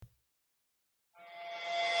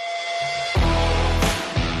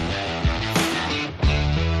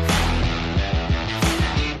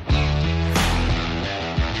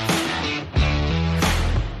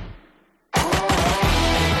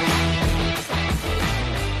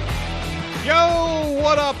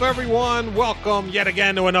What up, everyone? Welcome yet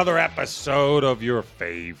again to another episode of your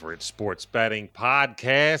favorite sports betting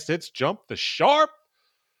podcast. It's Jump the Sharp.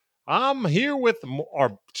 I'm here with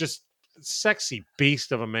our just sexy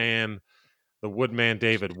beast of a man, the Woodman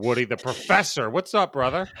David Woody, the professor. What's up,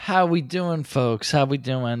 brother? How we doing, folks? How we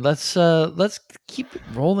doing? Let's keep it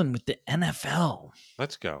rolling with the NFL.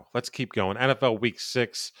 Let's go. Let's keep going. NFL Week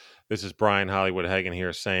 6. This is Brian Hollywood Hagan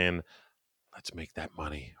here saying, let's make that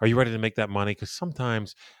money. Are you ready to make that money? Because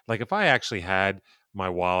sometimes, like if I actually had my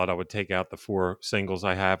wallet, I would take out the 4 singles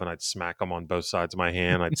I have and I'd smack them on both sides of my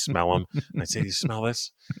hand. I'd smell them. And I'd say, do you smell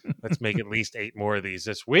this? Let's make at least 8 more of these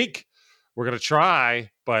this week. We're going to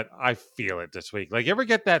try, but I feel it this week. Like, you ever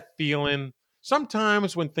get that feeling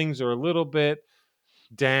sometimes when things are a little bit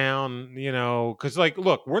down, you know, because like,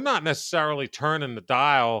 look, we're not necessarily turning the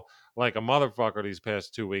dial like a motherfucker these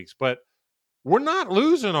past 2 weeks, but we're not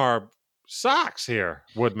losing our socks here,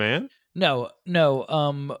 Woodman. No.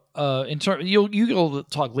 In terms, you'll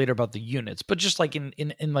talk later about the units, but just like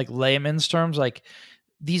in like layman's terms, like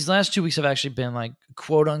these last 2 weeks have actually been like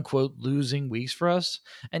quote unquote losing weeks for us,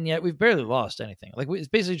 and yet we've barely lost anything. Like it's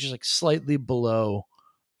basically just like slightly below,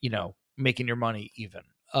 making your money even.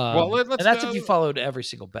 Let's and that's if you followed every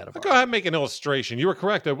single bet of ours. Go ahead and make an illustration. You were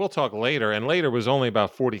correct. We'll talk later, and later was only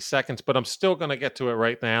about 40 seconds, but I'm still going to get to it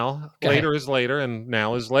right now. Later is later, and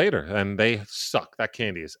now is later, and they suck. That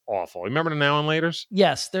candy is awful. Remember the now and laters?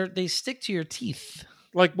 Yes, they stick to your teeth.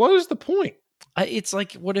 Like, what is the point? It's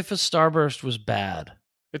like, what if a Starburst was bad?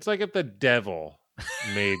 It's like if the devil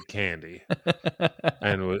made candy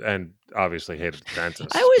and obviously hated the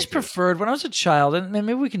dentist. I always preferred when I was a child, and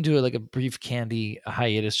maybe we can do like a brief candy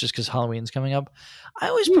hiatus just because Halloween's coming up. I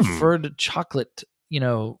always preferred chocolate,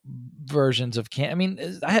 versions of candy. I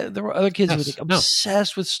mean, there were other kids who were like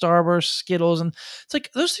obsessed with Starburst, Skittles, and it's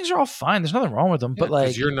like those things are all fine. There's nothing wrong with them, but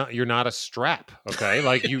like you're not a strap, okay?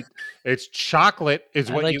 Like it's chocolate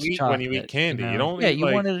is what you eat when you eat candy. You don't. Yeah,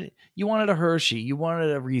 you wanted a Hershey, you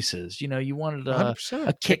wanted a Reese's, you wanted a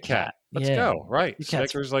Kit Kat. Let's go, right?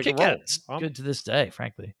 Snickers like Kit Kat's good to this day,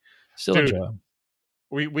 frankly. Still enjoy them.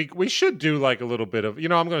 We should do like a little bit of, I'm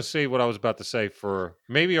going to say what I was about to say for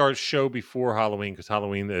maybe our show before Halloween, because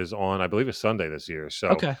Halloween is on, I believe it's Sunday this year. So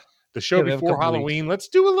okay. The show before Halloween, let's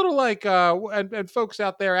do a little like, and folks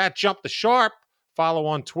out there at Jump the Sharp, follow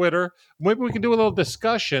on Twitter. Maybe we can do a little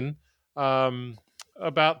discussion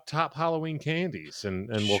about top Halloween candies, and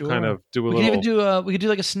we'll kind of do a little. We could do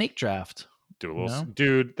like a snake draft. Do a little,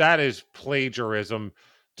 dude. That is plagiarism.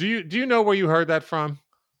 Do you know where you heard that from?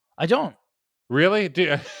 I don't. Really?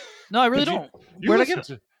 No, I really don't. Where'd I get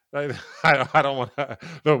it? I don't want to.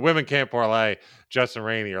 The Women Can't Parlay, Justin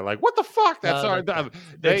Rainey are like, what the fuck? That's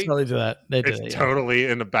they totally do that. It's totally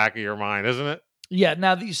in the back of your mind, isn't it? Yeah.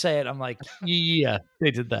 Now that you say it, I'm like, yeah,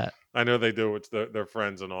 they did that. I know they do. It's their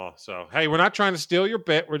friends and all. So hey, we're not trying to steal your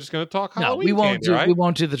bit. We're just going to talk Halloween. No, right? We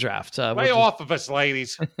won't do the draft. Lay off of us,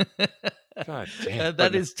 ladies. God damn.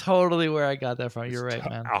 That is totally where I got that from. You're right,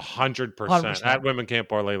 man. 100%. At Women Can't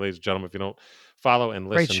Parlay, ladies and gentlemen. If you don't follow and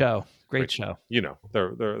listen, great show.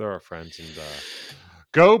 They're our friends, and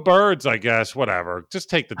go Birds. I guess whatever. Just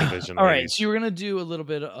take the division. All right. So we're gonna do a little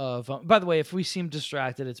bit of. By the way, if we seem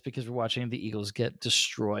distracted, it's because we're watching the Eagles get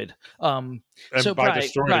destroyed. And so by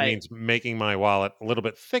destroyed, it means making my wallet a little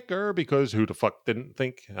bit thicker, because who the fuck didn't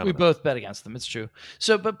think? We both bet against them. It's true.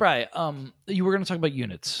 So, but Brian, you were gonna talk about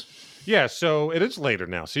units. Yeah, so it is later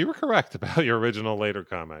now. So you were correct about your original later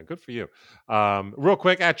comment. Good for you. Real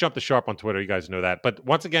quick, at Jump the Sharp on Twitter. You guys know that. But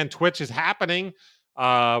once again, Twitch is happening.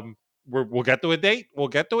 We'll get to a date.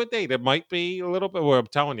 It might be a little bit. Well, I'm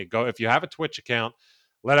telling you, go if you have a Twitch account.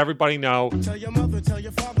 Let everybody know. Tell your mother, tell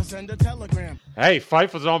your father, send a telegram. Hey,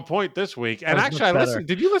 Fife was on point this week. And actually, I listened.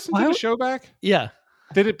 Did you listen to the show back? Yeah.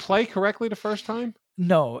 Did it play correctly the first time?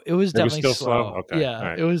 No, it was definitely still slow. Okay. Yeah,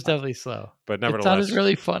 right. It was definitely slow. But nevertheless, it sounded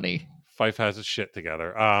really funny. Fife has his shit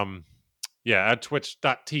together. At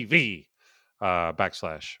twitch.tv /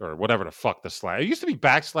 or whatever the fuck the slash. It used to be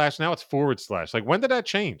 /, now it's /. Like, when did that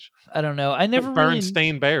change? I don't know. I never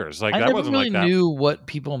Bernstein Bears. Like, that wasn't like that. I never really knew what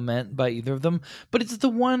people meant by either of them. But it's the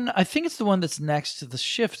one. I think it's the one that's next to the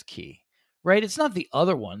shift key, right? It's not the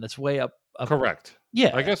other one that's way up. Correct.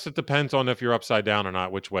 Yeah. I guess it depends on if you're upside down or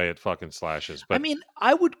not, which way it fucking slashes. But I mean,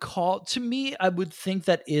 I would think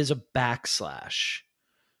that is a /.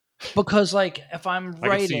 Because, like, if I'm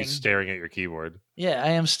writing, I can see you staring at your keyboard. Yeah, I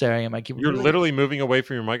am staring at my keyboard. You're literally moving away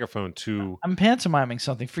from your microphone to. I'm pantomiming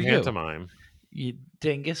something for Pantomime. You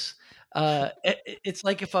dingus. It's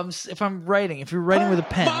like if I'm writing, if you're writing with a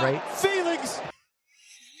pen, right? Feelings.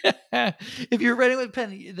 If you're writing with a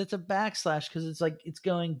pen, that's a / because it's like it's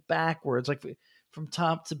going backwards. Like from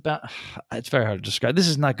top to bottom. It's very hard to describe. This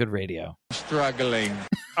is not good radio. Struggling.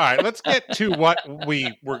 All right, let's get to what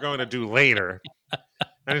we were going to do later.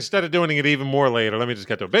 And instead of doing it even more later, let me just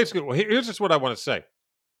get to it. Basically, well, here's just what I want to say.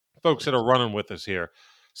 Folks that are running with us here,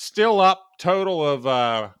 still up total of,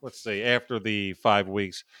 let's see, after the 5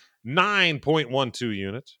 weeks, 9.12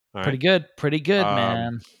 units. All right. Pretty good,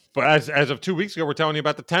 man. But as of 2 weeks ago, we're telling you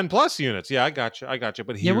about the 10 plus units. Yeah, I got you. But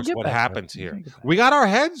Yeah, we'll here's get what back to it. happens We'll here. get back. We got our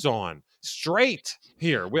heads on straight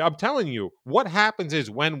here. I'm telling you, what happens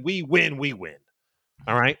is when we win, we win.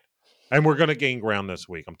 All right? And we're going to gain ground this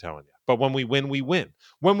week, I'm telling you. But when we win, we win.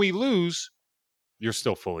 When we lose, you're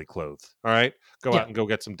still fully clothed. All right? Go out and go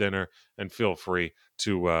get some dinner and feel free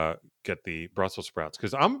to get the Brussels sprouts.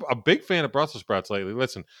 Because I'm a big fan of Brussels sprouts lately.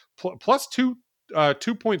 Listen, plus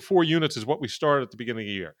 2.4 units is what we started at the beginning of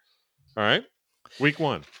the year. All right? Week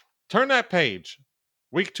 1. Turn that page.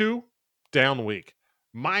 Week 2, down week.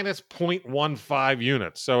 Minus 0.15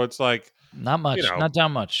 units. So it's like Not much. you know, Not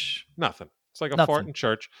down much. nothing. It's like a Nothing. fart in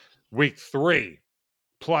church. Week 3,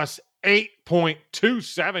 plus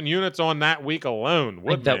 8.27 units on that week alone.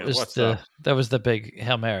 I think Woodman, what's up? that was the big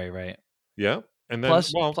Hail Mary, right? Yeah. And then Plus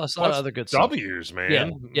a plus lot of other good stuff. W's,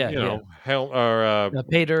 man. Yeah, You know, hell or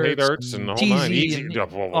Pay dirt, and the whole nine. teasy, Easy. and Well,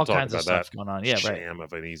 we'll all talk kinds of about that. stuff going on. Yeah, right. Sham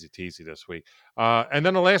of an easy teasy this week. And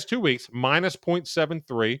then the last 2 weeks, minus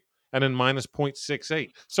 0.73 and then minus 0.68.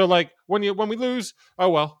 So like when we lose, oh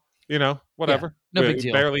well, you know, whatever. no We big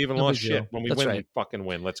deal. barely even No lost big deal. shit. When we That's win, right. we fucking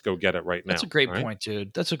win. Let's go get it right now. That's a great all right? point,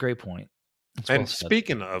 dude. That's a great point. That's And well said.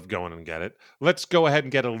 speaking of going and get it, let's go ahead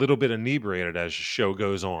and get a little bit inebriated as the show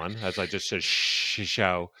goes on, as I just said,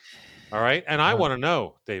 show. All right. And I want to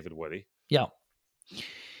know, David Woody. Yeah.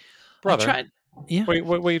 Brother. I tried. Yeah. Wait,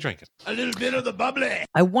 what are you drinking? A little bit of the bubbly.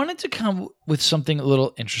 I wanted to come with something a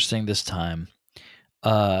little interesting this time.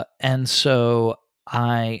 And so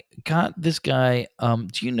I got this guy. Do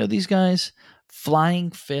you know these guys? Flying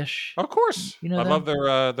Fish. Of course. You know I them?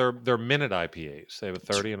 love their minute IPAs. They have a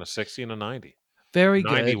 30 and a 60 and a 90. Very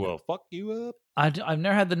 90 good. will fuck you up. I've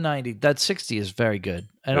never had the 90. That 60 is very good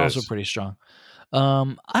and It also is. pretty strong.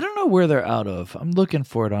 I don't know where they're out of. I'm looking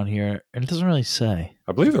for it on here, and it doesn't really say.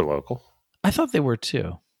 I believe they're local. I thought they were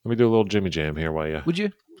too. Let me do a little Jimmy Jam here while you. Would you?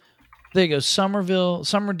 There you go.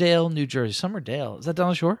 Sommerdale, New Jersey. Sommerdale. Is that down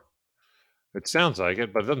the shore? It sounds like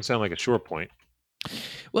it, but it doesn't sound like a shore point.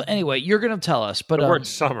 Well, anyway, you're going to tell us. But The word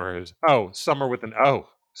summer is, summer with an O.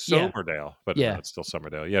 Yeah. Somerdale. But Yeah. no, it's still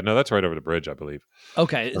Somerdale. Yeah, no, that's right over the bridge, I believe.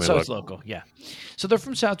 okay, mean, so it's look. local. Yeah. So they're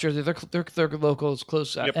from South Jersey. They're local. It's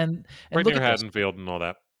close. Yep. And Right look near at this. Haddonfield and all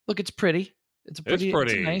that. Look, it's pretty. It's pretty.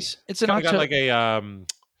 pretty. It's nice. It's an Kinda got October.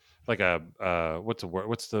 like a what's the word?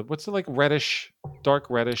 What's the like reddish, dark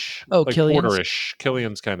reddish, Oh, like Killian's? porterish,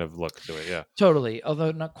 Killian's kind of look to it. Yeah, Totally,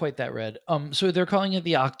 although not quite that red. So they're calling it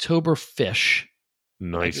the October Fish,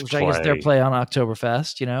 nice. which I guess their play on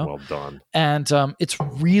Oktoberfest, you know. Well done. And it's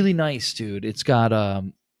really nice, dude. It's got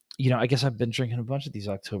I guess I've been drinking a bunch of these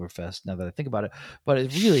Oktoberfest now that I think about it, but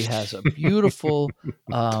it really has a beautiful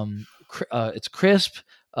it's crisp.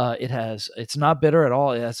 It's not bitter at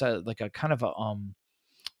all. It has like a kind of a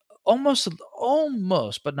almost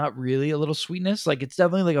but not really a little sweetness. Like it's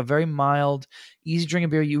definitely like a very mild, easy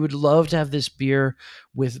drinking beer. You would love to have this beer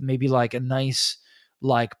with maybe like a nice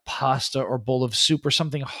like pasta or bowl of soup or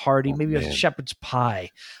something hearty, maybe a man. shepherd's pie.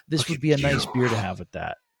 This Look would at be a nice you. beer to have with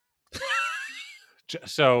that.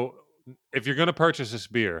 So, if you're going to purchase this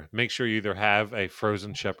beer, make sure you either have a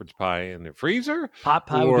frozen shepherd's pie in the freezer. Pot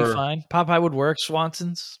pie would be Or- fine. Pot pie would work.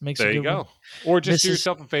 Swanson's makes There a you good one. go. Or just do Mrs.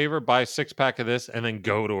 yourself a favor, buy a 6-pack of this, and then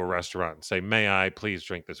go to a restaurant and say, "May I please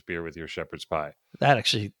drink this beer with your shepherd's pie?" That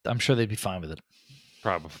actually, I'm sure they'd be fine with it.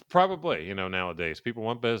 Probably. You know, nowadays people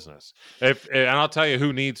want business. And I'll tell you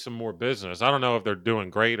who needs some more business. I don't know if they're doing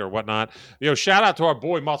great or whatnot. Shout out to our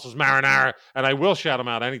boy Muscles Marinara, and I will shout him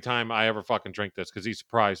out anytime I ever fucking drink this because he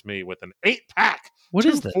surprised me with an 8-pack. What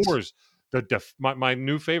is this? 4s. My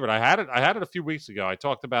new favorite. I had it a few weeks ago. I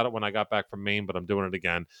talked about it when I got back from Maine, but I'm doing it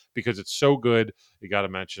again because it's so good. You got to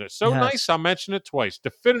mention it. So Yes. nice. I'll mention it twice.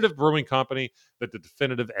 Definitive Brewing Company, the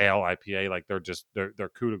Definitive Ale IPA. Like they're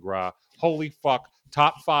coup de grace. Holy fuck!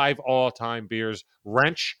 Top 5 all-time beers.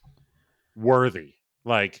 Wrench worthy.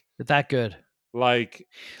 Like That good. Let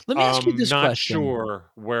Let me ask you this not question. sure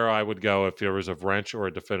where I would go if there was a Wrench or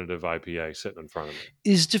a Definitive IPA sitting in front of me.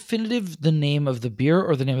 Is Definitive the name of the beer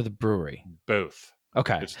or the name of the brewery? Both.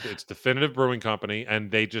 Okay. It's Definitive Brewing Company,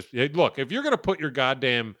 and they just look. If you're going to put your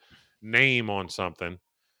goddamn name on something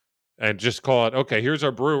and just call it, okay, here's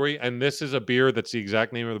our brewery, and this is a beer that's the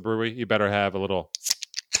exact name of the brewery, you better have a little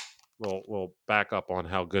backup on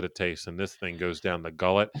how good it tastes. And this thing goes down the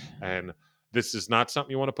gullet, and This is not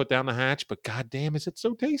something you want to put down the hatch, but goddamn, is it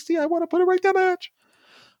so tasty? I want to put it right down the hatch.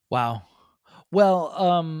 Wow.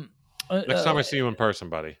 Well, Next time I see you in person,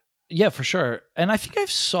 buddy. yeah, for sure. And I think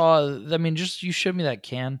just you showed me that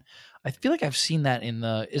can. I feel like I've seen that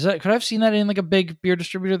could I have seen that in like a big beer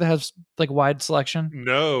distributor that has like wide selection?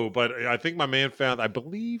 No, but I think my man found, I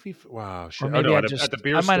believe wow, shit. maybe No, I at just- the I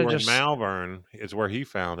beer might have store in just- Malvern is where he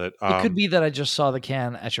found it. It could be that I just saw the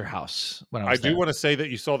can at your house when I I was do want to say that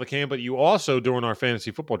you saw the can, but you also, during our fantasy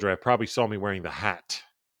football draft, probably saw me wearing the hat.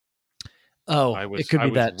 Oh, it could be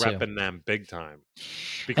that too. repping them big time.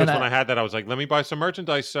 Because when I had that, I was like, let me buy some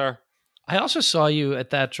merchandise, sir. I also saw you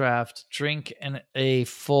at that draft drink a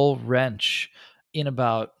full wrench in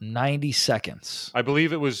about 90 seconds. I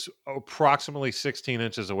believe it was approximately 16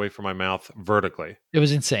 inches away from my mouth vertically. It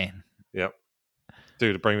was insane. Yep.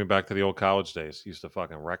 Dude, it bring me back to the old college days. Used to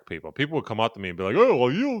fucking wreck people. People would come up to me and be like, oh,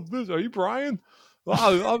 are you Brian?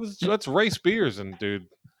 Let's race beers. And dude,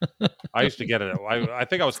 I used to get it. I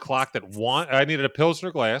think I was clocked at 1. I needed a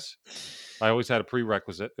Pilsner glass. I always had a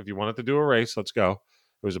prerequisite. If you wanted to do a race, let's go.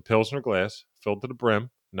 It was a Pilsner glass filled to the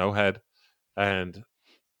brim, no head. And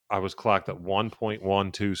I was clocked at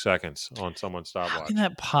 1.12 seconds on someone's How stopwatch. can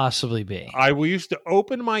that possibly be? We used to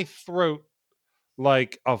open my throat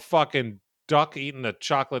like a fucking duck eating a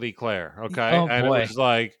chocolate eclair, okay? Oh, and boy. it was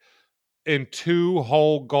like in 2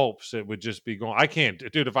 whole gulps, it would just be going. I can't,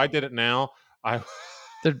 dude. If I did it now,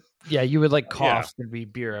 Yeah, you would like cough. There'd be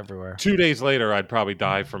beer everywhere. 2 days later, I'd probably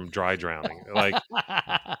die from dry drowning. Like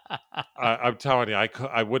I'm telling you,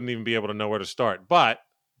 I wouldn't even be able to know where to start. But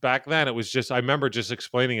back then, it was just, I remember just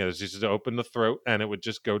explaining it as just to open the throat and it would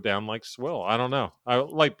just go down like swill. I don't know. I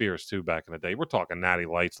light beers too back in the day. We're talking Natty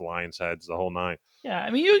Lights, Lion's Heads, the whole nine. Yeah,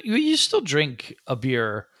 I mean, you still drink a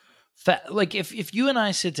beer. Like if you and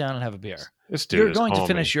I sit down and have a beer, This dude you're is going to homie.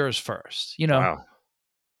 finish yours first. You know, Wow.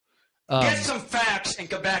 Get some facts and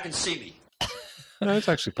come back and see me. No, it's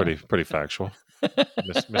actually pretty factual,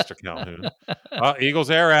 Mr. Calhoun.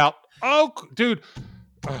 Eagles air out. Oh, dude,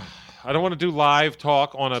 I don't want to do live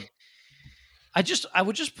talk on a. I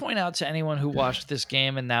would just point out to anyone who watched this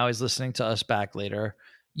game and now is listening to us back later,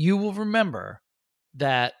 you will remember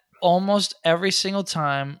that almost every single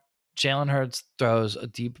time Jalen Hurts throws a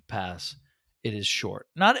deep pass, it is short.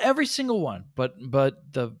 Not every single one, but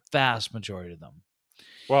the vast majority of them.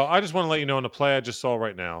 Well, I just want to let you know in the play I just saw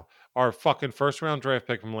right now, our fucking first round draft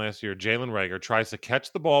pick from last year, Jalen Reagor, tries to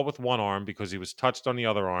catch the ball with one arm because he was touched on the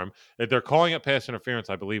other arm. They're calling it pass interference,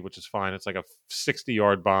 I believe, which is fine. It's like a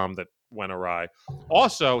 60-yard bomb that went awry.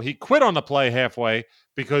 Also, he quit on the play halfway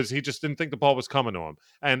because he just didn't think the ball was coming to him.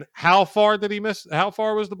 And how far did he miss? How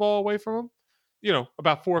far was the ball away from him? You know,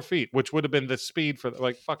 about 4 feet, which would have been the speed for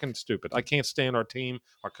like fucking stupid. I can't stand our team,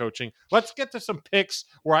 our coaching. Let's get to some picks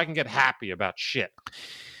where I can get happy about shit.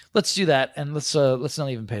 Let's do that, and let's not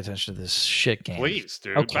even pay attention to this shit game. Please,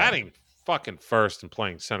 dude. Okay. Batting fucking first and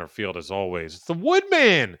playing center field as always. It's the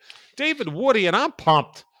Woodman, David Woody, and I'm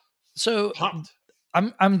pumped. So Pumped.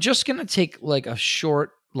 I'm just gonna take like a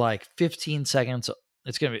short, like 15 seconds.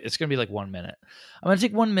 It's gonna be like 1 minute. I'm gonna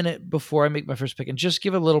take 1 minute before I make my first pick and just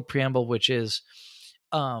give a little preamble, which is,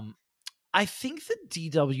 I think the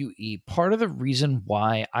DWE, part of the reason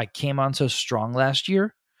why I came on so strong last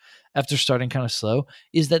year after starting kind of slow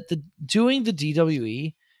is that doing the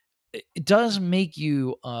DWE, it does make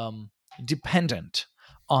you dependent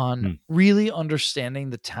on really understanding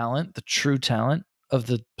the talent, the true talent of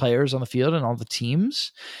the players on the field and all the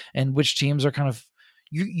teams, and which teams are kind of,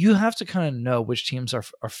 you have to kind of know which teams are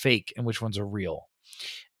fake and which ones are real.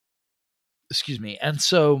 Excuse me. And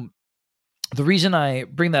so the reason I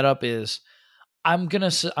bring that up is I'm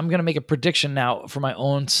gonna make a prediction now for my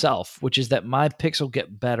own self, which is that my picks will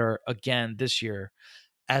get better again this year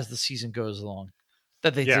as the season goes along.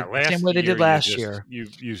 That they did the same way they did last year. You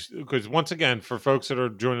because once again, for folks that are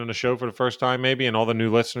joining the show for the first time, maybe, and all the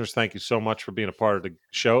new listeners, thank you so much for being a part of the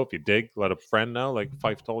show. If you dig, let a friend know, like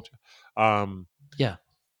Fife told you. Yeah.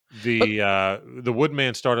 The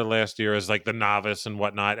Woodman started last year as like the novice and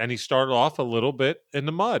whatnot, and he started off a little bit in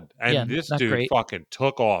the mud. And this dude great. fucking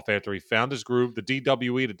took off after he found his groove, the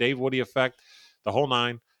DWE, the Dave Woody effect, the whole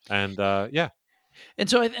nine. And yeah. And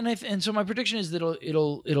so so my prediction is that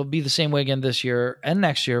it'll be the same way again this year and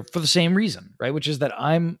next year for the same reason, right? Which is that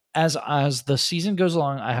I'm as the season goes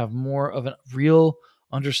along, I have more of a real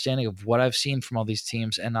understanding of what I've seen from all these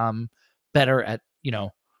teams, and I'm better at,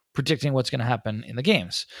 predicting what's going to happen in the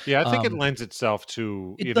games. Yeah, I think it lends itself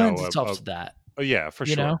to to that. Yeah, for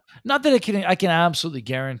sure. Not that I can absolutely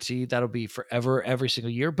guarantee that'll be forever every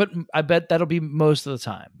single year, but I bet that'll be most of the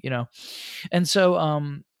time, And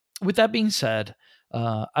so with that being said,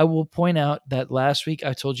 I will point out that last week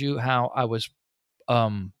I told you how I was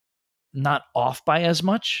not off by as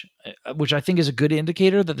much, which I think is a good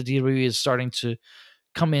indicator that the WWE is starting to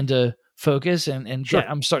come into focus and Sure.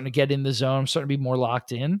 I'm starting to get in the zone. I'm starting to be more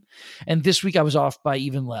locked in. And this week I was off by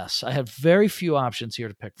even less. I had very few options here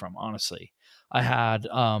to pick from, honestly. I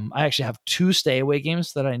actually have 2 stay away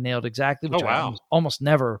games that I nailed exactly, which Oh, wow. I almost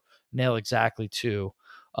never nail exactly 2.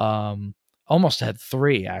 Almost had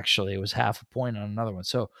 3 actually. It was half a point on another one.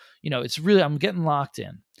 So, it's really, I'm getting locked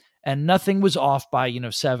in. And nothing was off by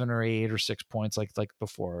 7 or 8 or 6 points like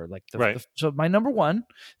before. Right. So my number one.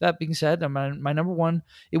 That being said, my number one,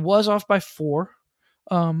 it was off by 4,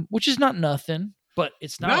 which is not nothing, but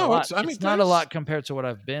it's not a lot. It's not a lot compared to what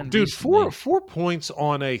I've been. Dude, recently. 4 points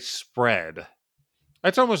on a spread.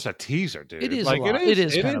 That's almost a teaser, dude. It is like a lot. it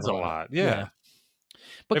is. It It is is a lot. Yeah. Yeah.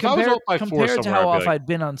 But If I was off by 4 compared to somewhere, how I'd be off like- I'd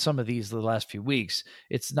been on some of these the last few weeks,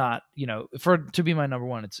 it's not, to be my number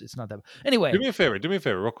one, it's not that. Anyway, Do me a favor,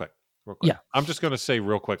 real quick. Yeah. I'm just going to say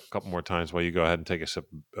real quick a couple more times while you go ahead and take a sip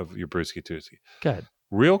of your Brewski Tuesday. go ahead.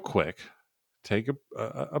 Real quick, take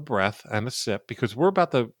a breath and a sip because we're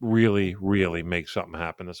about to really, really make something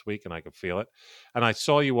happen this week, and I can feel it. And I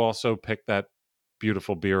saw you also pick that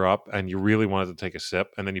beautiful beer up, and you really wanted to take a sip,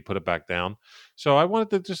 and then you put it back down. So I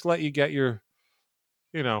wanted to just let you get your,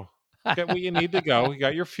 get where you need to go. You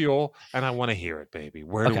got your fuel, and I want to hear it, baby.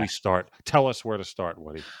 Where do Okay. we start? Tell us where to start,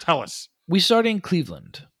 Woody. Tell us. We start in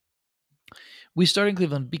Cleveland.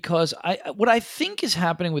 Because what I think is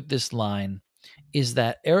happening with this line is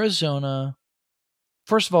that Arizona,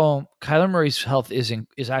 first of all, Kyler Murray's health is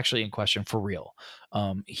actually in question for real.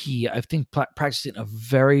 He, I think, practiced in a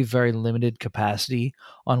very, very limited capacity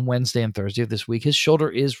on Wednesday and Thursday of this week. His shoulder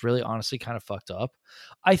is really, honestly, kind of fucked up.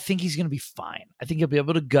 I think he's going to be fine. I think he'll be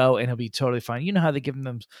able to go and he'll be totally fine. You know how they give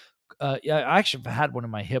them. I actually had one in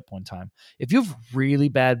my hip one time. If you have really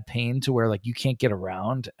bad pain to where like you can't get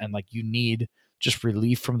around and like you need just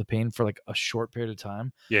relief from the pain for like a short period of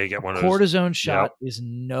time, Yeah, you get one of those. cortisone shot is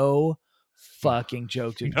no fucking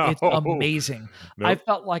joke, dude. No. It's amazing. Nope. I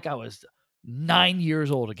felt like I was 9 years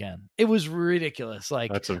old again. It was ridiculous.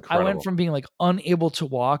 Like That's I incredible. went from being like unable to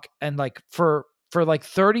walk and like for like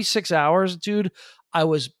 36 hours, dude, I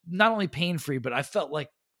was not only pain free, but I felt like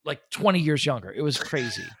 20 years younger. It was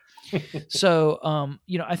crazy. So,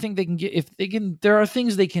 I think they can there are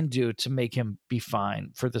things they can do to make him be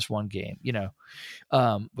fine for this one game,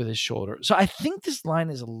 with his shoulder. So I think this line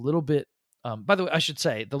is a little bit, by the way, I should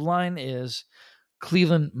say the line is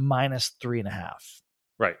Cleveland minus 3.5.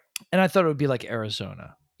 Right. And I thought it would be like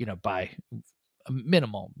Arizona, by a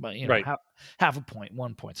minimal, but Right. half a point,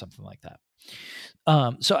 1 point, something like that.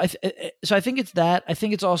 So I think it's that. I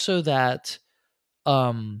think it's also that.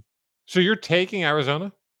 So you're taking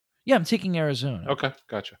Arizona? Yeah, I'm taking Arizona. Okay,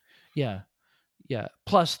 gotcha. Yeah.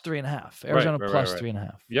 Plus 3.5. Arizona right, plus right.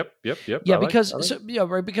 3.5. Yep. Yeah, I like because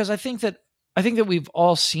it. because I think that we've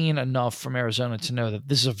all seen enough from Arizona to know that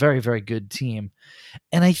this is a very, very good team.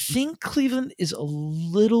 And I think Cleveland is a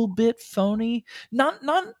little bit phony. Not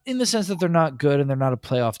in the sense that they're not good and they're not a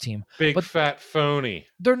playoff team. Big but fat phony.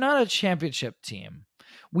 They're not a championship team.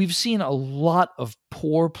 We've seen a lot of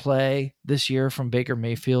poor play this year from Baker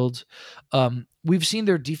Mayfield. We've seen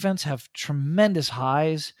their defense have tremendous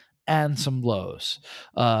highs and some lows.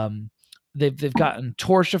 They've gotten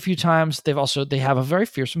torched a few times. They have a very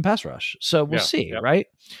fearsome pass rush. So we'll see, right?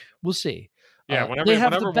 We'll see. Yeah, they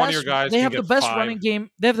have whenever the one best, of your guys they can have get the best 5. running game.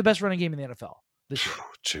 They have the best running game in the NFL this year.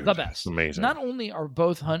 Dude, The best. Amazing. Not only are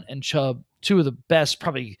both Hunt and Chubb two of the best,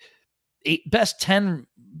 probably best 10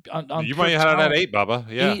 on you might have had it at 8, Bubba.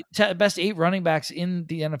 Yeah. best 8 running backs in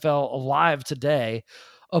the NFL alive today.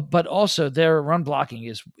 But also their run blocking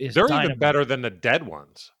is They're dynamite. even better than the dead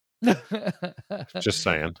ones. Just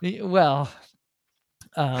saying. Well,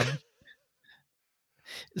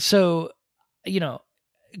 so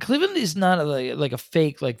Cleveland is not like a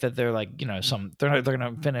fake, like that they're like they're going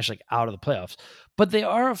to finish like out of the playoffs, but they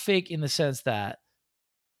are a fake in the sense that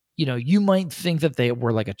you might think that they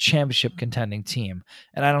were like a championship contending team,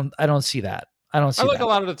 and I don't see that. I don't see. I like that. a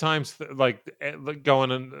lot of the times like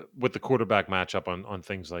going in with the quarterback matchup on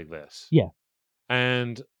things like this. Yeah.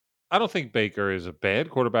 And I don't think Baker is a bad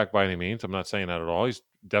quarterback by any means. I'm not saying that at all. He's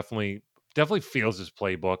definitely feels his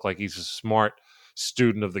playbook. Like he's a smart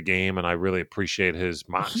student of the game, and I really appreciate his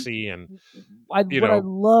moxie. And what I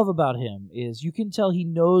love about him is you can tell he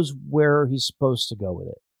knows where he's supposed to go with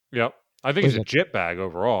it. Yep, I think he's a jitbag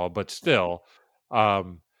overall, but still.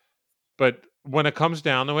 But when it comes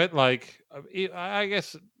down to it, like I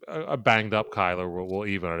guess a banged up Kyler will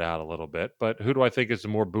even it out a little bit. But who do I think is the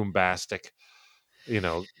more bombastic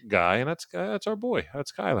guy, and that's our boy.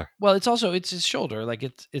 That's Kyler. Well, it's his shoulder. Like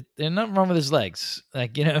there's nothing wrong with his legs.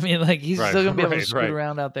 Like, you know what I mean? Like he's Right, still gonna be able to right, scoot right.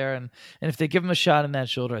 around out there, and if they give him a shot in that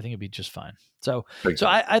shoulder, I think it'd be just fine. So Big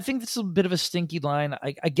time. I think this is a bit of a stinky line.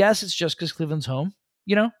 I guess it's just because Cleveland's home,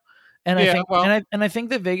 And Yeah, I think well- and I think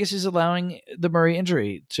that Vegas is allowing the Murray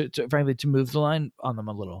injury to frankly to move the line on them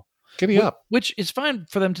a little. Giddy up. Which is fine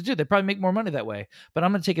for them to do. They probably make more money that way. But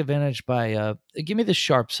I'm going to take advantage by give me the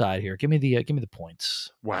sharp side here. Give me the points.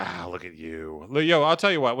 Wow, look at you. Yo, I'll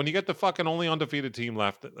tell you what, when you get the fucking only undefeated team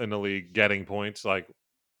left in the league getting points, like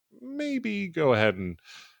maybe go ahead and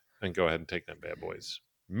take them bad boys.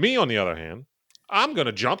 Me, on the other hand, I'm going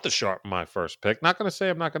to jump the sharp in my first pick. Not going to say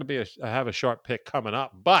I'm not going to have a sharp pick coming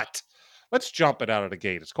up, but let's jump it out of the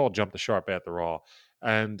gate. It's called Jump the Sharp after all.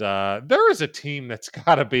 And there is a team that's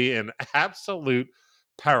got to be in absolute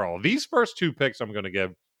peril. These first two picks I'm going to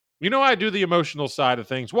give, I do the emotional side of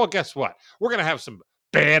things. Well, guess what? We're going to have some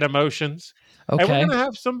bad emotions. Okay. And we're going to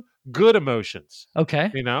have some good emotions.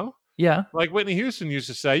 Okay. Yeah. Like Whitney Houston used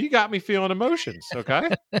to say, you got me feeling emotions, okay?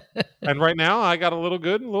 And right now, I got a little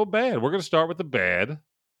good and a little bad. We're going to start with the bad.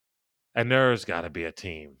 And there's got to be a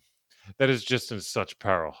team that is just in such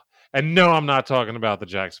peril. And no, I'm not talking about the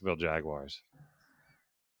Jacksonville Jaguars.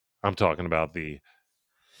 I'm talking about the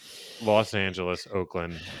Los Angeles,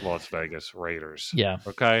 Oakland, Las Vegas Raiders. Yeah.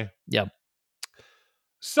 Okay? Yeah.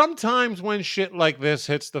 Sometimes when shit like this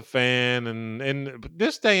hits the fan, and in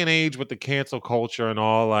this day and age with the cancel culture and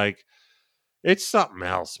all, like, it's something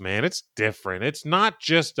else, man. It's different. It's not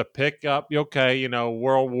just a pickup. Okay,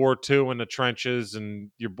 World War II in the trenches,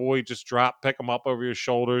 and your boy just pick him up over your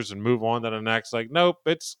shoulders and move on to the next. Like, nope,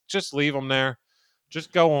 it's just leave him there.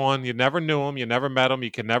 Just go on. You never knew him. You never met him.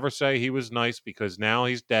 You can never say he was nice because now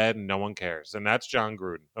he's dead and no one cares. And that's John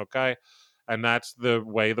Gruden, okay? And that's the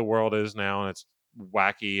way the world is now, and it's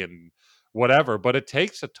wacky and whatever, but it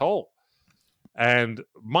takes a toll. And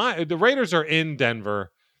the Raiders are in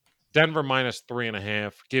Denver. Denver minus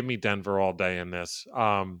 3.5. Give me Denver all day in this.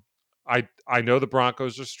 I know the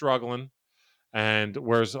Broncos are struggling, and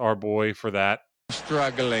where's our boy for that?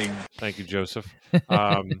 Struggling. Thank you, Joseph.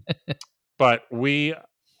 But you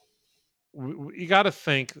got to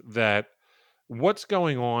think that what's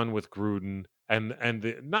going on with Gruden and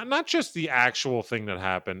not just the actual thing that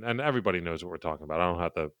happened, and everybody knows what we're talking about. I don't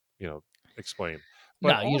have to explain,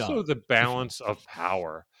 but also the balance of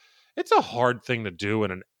power. It's a hard thing to do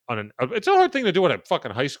it's a hard thing to do at a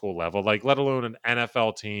fucking high school level, like let alone an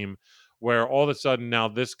NFL team, where all of a sudden now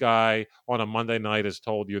this guy on a Monday night is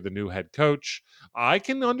told you're the new head coach. I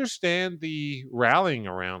can understand the rallying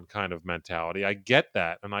around kind of mentality. I get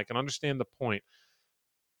that, and I can understand the point.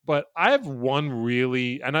 But I have one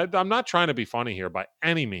really, and I'm not trying to be funny here by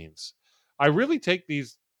any means. I really take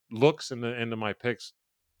these looks into my picks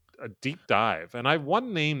a deep dive, and I have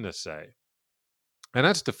one name to say, and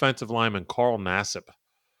that's defensive lineman Carl Nassib.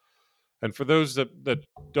 And for those that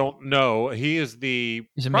don't know, he is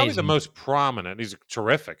probably the most prominent. He's a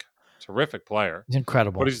terrific player. He's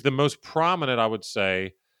incredible. But he's the most prominent, I would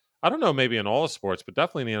say, I don't know, maybe in all sports, but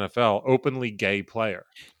definitely in the NFL, openly gay player.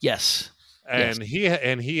 Yes. And he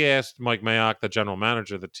asked Mike Mayock, the general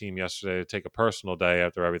manager of the team, yesterday to take a personal day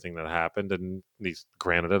after everything that happened. And he's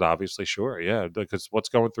granted it, obviously, sure. Yeah, because what's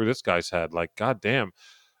going through this guy's head? Like, goddamn,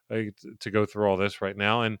 to go through all this right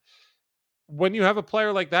now. And when you have a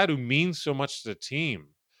player like that who means so much to the team,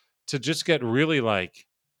 to just get really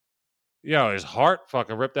his heart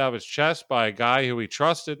fucking ripped out of his chest by a guy who he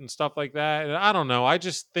trusted and stuff like that. And I don't know. I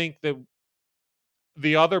just think that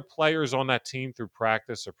the other players on that team through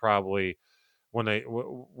practice are probably when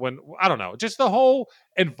I don't know, just the whole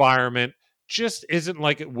environment just isn't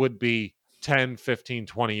like it would be 10, 15,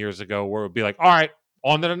 20 years ago, where it would be like, all right,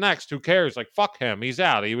 on to the next. Who cares? Like, fuck him. He's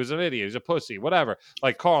out. He was an idiot. He's a pussy. Whatever.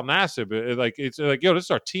 Like Carl Nassib, it's like, yo, this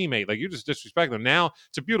is our teammate. Like, you just disrespect them. Now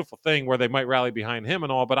it's a beautiful thing where they might rally behind him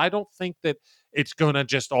and all, but I don't think that it's gonna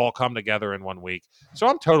just all come together in 1 week. So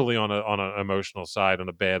I'm totally on an emotional side in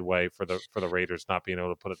a bad way for the Raiders not being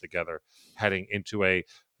able to put it together, heading into a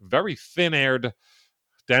very thin-aired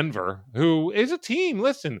Denver, who is a team.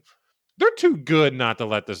 Listen, they're too good not to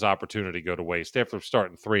let this opportunity go to waste. After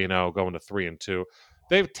starting 3-0, going to 3-2.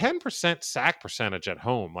 They have 10% sack percentage at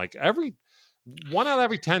home. Like every 1 out of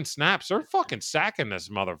every 10 snaps, they're fucking sacking this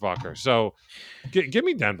motherfucker. So give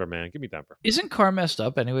me Denver, man. Give me Denver. Isn't Carr messed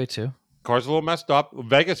up anyway, too? Carr's a little messed up.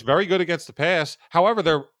 Vegas, very good against the pass. However,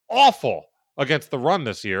 they're awful against the run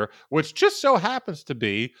this year, which just so happens to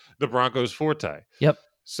be the Broncos' forte. Yep.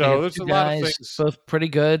 So there's a lot of things. Both pretty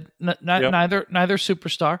good. Neither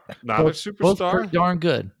superstar. Both pretty darn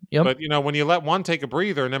good. Yep. But when you let one take a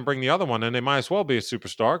breather and then bring the other one in, they might as well be a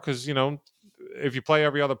superstar because if you play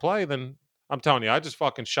every other play, then I'm telling you, I just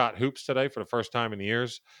fucking shot hoops today for the first time in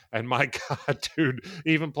years. And my God, dude,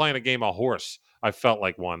 even playing a game of horse, I felt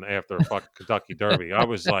like one after a fucking Kentucky Derby. I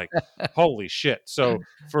was like, holy shit. So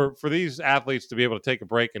for these athletes to be able to take a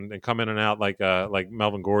break and come in and out like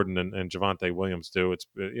Melvin Gordon and Javonte Williams do, it's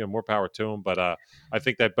more power to them. But I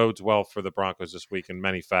think that bodes well for the Broncos this week in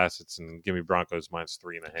many facets. And give me Broncos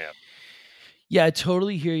 -3.5. Yeah, I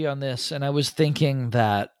totally hear you on this. And I was thinking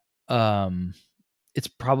that it's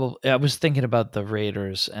probably, I was thinking about the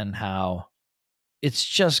Raiders and how it's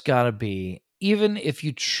just got to be, even if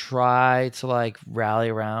you try to like rally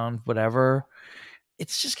around whatever,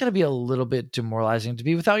 it's just got to be a little bit demoralizing to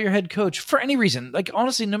be without your head coach for any reason. Like,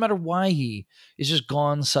 honestly, no matter why he is just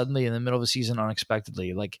gone suddenly in the middle of a season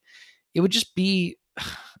unexpectedly, like it would just be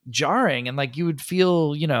jarring and like you would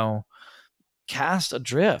feel, cast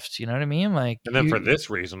adrift. You know what I mean? Like, and then for this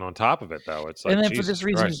reason on top of it, though, it's like, and then Jesus for this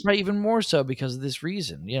reason, Christ. it's probably even more so because of this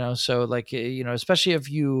reason, so like, especially if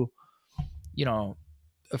you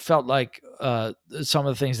felt like some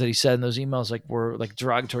of the things that he said in those emails like were like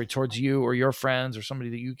derogatory towards you or your friends or somebody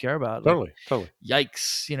that you care about. Like, Totally.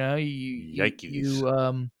 Yikes. Yikes.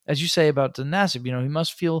 You as you say about Nassib, he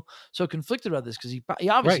must feel so conflicted about this because he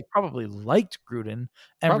obviously probably liked Gruden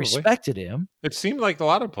and respected him. It seemed like a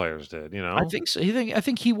lot of players did, I think so. I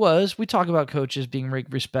think he was. We talk about coaches being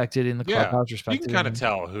respected in the clubhouse. Respected. You can kind of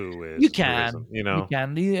tell who is. You can. You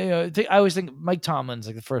can. I always think Mike Tomlin's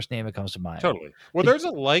like the first name that comes to mind. Totally. Well, there's a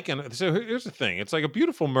like, and so here's the thing. It's like a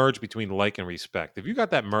beautiful merge between like and respect. If you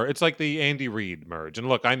got that merge, it's like the Andy Reid merge. And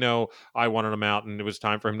look, I know I wanted him out, and it was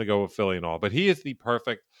time for him to go with Philly and all, but he is the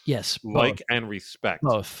perfect like and respect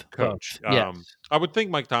coach. Yes. I would think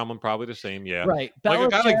Mike Tomlin probably the same. Yeah, right. Like a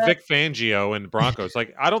guy like Vic Fangio and the Broncos.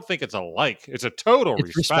 Like, I don't think it's a like; it's a total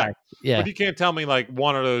respect. Yeah, but you can't tell me like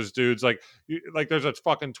one of those dudes like there's a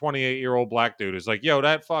fucking 28-year-old black dude is like, yo,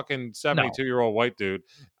 that fucking 72-year-old white dude.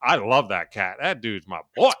 I love that cat. That dude's my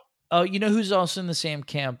boy. Oh, you know who's also in the same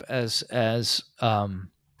camp as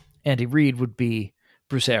Andy Reid would be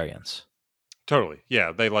Bruce Arians. Totally.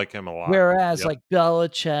 Yeah, they like him a lot. Whereas like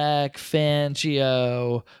Belichick,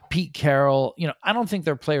 Fangio, Pete Carroll, I don't think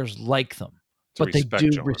their players like them, but they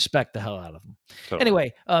do respect the hell out of them. Totally.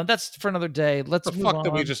 Anyway, that's for another day. Let's move on.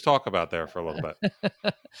 Did we just talk about there for a little bit?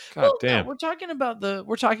 God damn. No, we're talking about the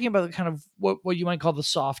kind of what you might call the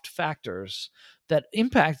soft factors that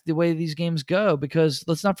impact the way these games go, because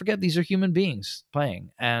let's not forget these are human beings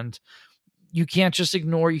playing, and you can't just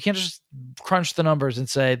crunch the numbers and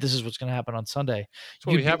say this is what's going to happen on Sunday.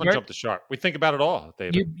 So we haven't jumped the shark. We think about it all,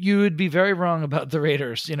 David. You would be very wrong about the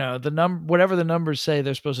Raiders. Whatever the numbers say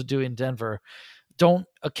they're supposed to do in Denver, don't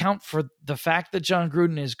account for the fact that John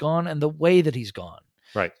Gruden is gone and the way that he's gone.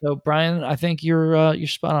 Right. So Brian, I think you're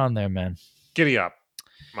spot on there, man. Giddy up,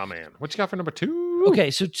 my man. What you got for number 2?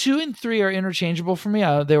 Okay, so 2 and 3 are interchangeable for me.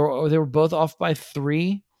 They were both off by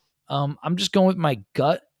 3. I'm just going with my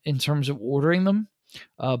gut in terms of ordering them.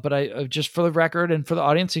 But I just for the record and for the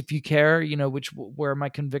audience, if you care, where my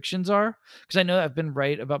convictions are, because I know I've been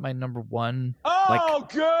right about my number 1. Oh,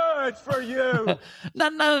 good for you.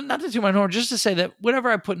 not to toot my horn, just to say that whatever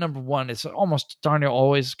I put number 1, it's almost darn near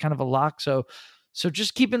always kind of a lock. So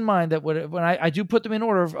just keep in mind that when I do put them in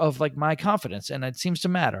order of like my confidence, and it seems to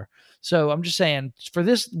matter. So I'm just saying for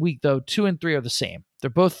this week though, 2 and 3 are the same. They're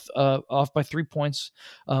both off by 3 points.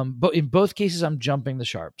 But in both cases, I'm jumping the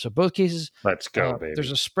sharp. So both cases, let's go, baby.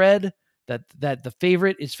 There's a spread that the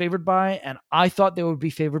favorite is favored by, and I thought they would be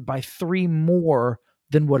favored by 3 more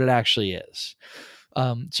than what it actually is.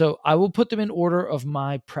 So I will put them in order of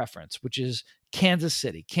my preference, which is Kansas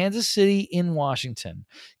City in Washington.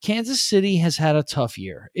 Kansas City has had a tough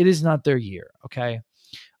year. It is not their year. Okay.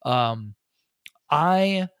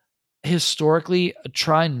 I historically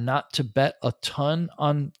try not to bet a ton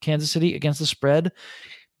on Kansas City against the spread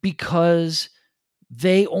because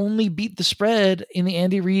they only beat the spread in the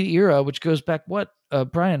Andy Reid era, which goes back,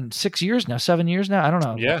 Brian, 6 years now, 7 years now? I don't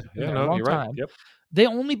know. Yeah. No, you're time. right. Yep. They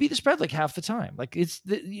only beat the spread like half the time. Like it's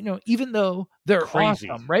even though they're crazy,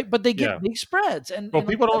 awesome, right? But they get big spreads. And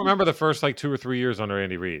people don't remember the first like 2 or 3 years under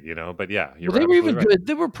Andy Reid, But yeah, they were even good.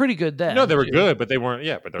 They were pretty good then. No, they were good, but they weren't.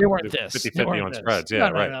 Yeah, but they weren't this 50-50 on spreads.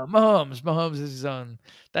 Yeah, right. No. Mahomes is his own.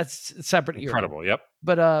 That's a separate era. Incredible. Yep.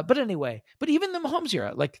 But anyway, even the Mahomes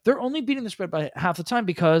era, like they're only beating the spread by half the time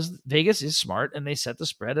because Vegas is smart and they set the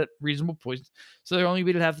spread at reasonable points, so they're only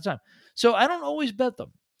beating half the time. So I don't always bet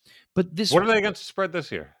them. But what are they against the spread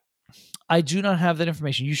this year? I do not have that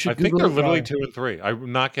information. You should. I think they're literally 2 and 3.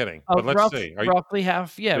 I'm not kidding. But let's see. Roughly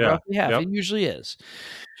half. Yeah, roughly half. Yep. It usually is.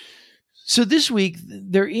 So this week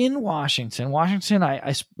they're in Washington. Washington,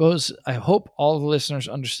 I suppose, I hope all the listeners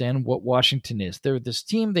understand what Washington is. They're this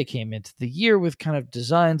team. They came into the year with kind of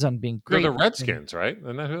designs on being They're great. the Redskins, right?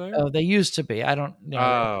 Isn't that who they are? They used to be. I don't know.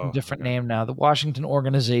 Oh, Different okay. name now. The Washington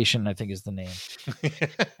Organization, I think, is the name.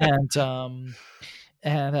 And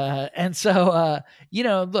so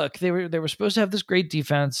look, they were supposed to have this great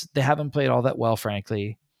defense. They haven't played all that well,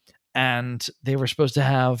 frankly. And they were supposed to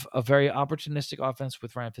have a very opportunistic offense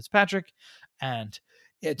with Ryan Fitzpatrick and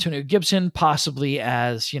Antonio Gibson, possibly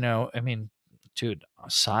as, dude,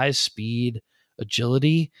 size, speed,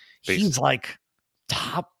 agility. Beast. He's like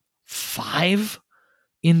top 5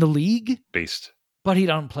 in the league. Beast. But he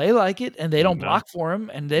don't play like it, and they don't block for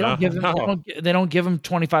him, and they don't give him they don't give him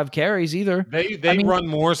 25 carries either. They run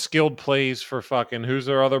more skilled plays for fucking who's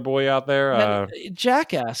their other boy out there?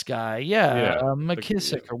 Jackass guy,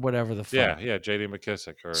 McKissick or whatever the fuck. Yeah, J.D.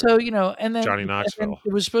 McKissick or so and then Johnny Knoxville.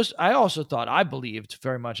 It was supposed. I believed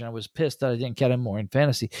very much, and I was pissed that I didn't get him more in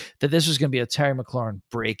fantasy. That this was going to be a Terry McLaurin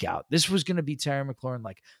breakout. This was going to be Terry McLaurin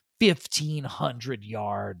like 1,500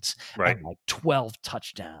 yards and like 12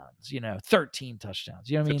 touchdowns, 13 touchdowns.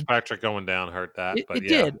 You know what I mean? Fitzpatrick going down hurt that.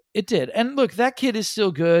 It did. And look, that kid is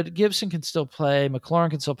still good. Gibson can still play.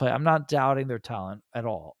 McLaurin can still play. I'm not doubting their talent at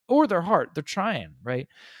all or their heart. They're trying, right?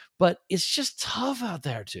 But it's just tough out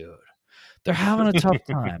there, dude. They're having a tough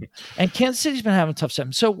time. And Kansas City's been having a tough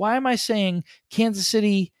time. So why am I saying Kansas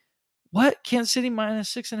City? What? Kansas City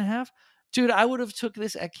minus 6.5? Dude, I would have took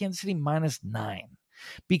this at Kansas City minus 9.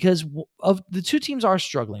 Because of the two teams are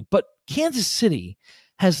struggling, but Kansas City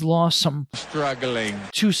has lost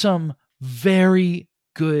to some very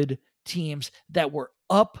good teams that were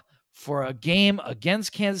up for a game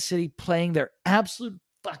against Kansas City, playing their absolute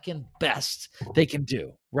fucking best they can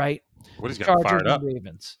do. Right? What is got fired up?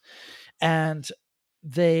 Ravens, and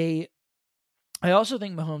I also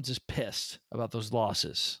think Mahomes is pissed about those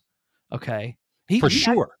losses. Okay. For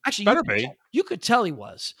sure. Actually, better be. You could tell he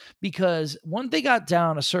was, because once they got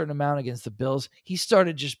down a certain amount against the Bills, he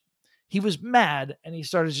was mad and he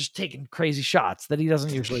started just taking crazy shots that he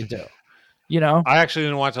doesn't usually do. I actually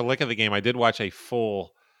didn't watch a lick of the game. I did watch a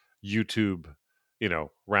full YouTube,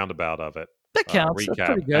 roundabout of it. That counts. Recap. That's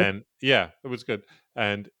pretty good. And yeah, it was good.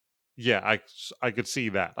 And yeah, I could see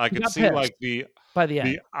that. I could see like by the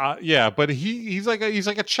end. But he's like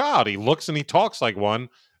a child. He looks and he talks like one,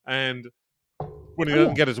 and when he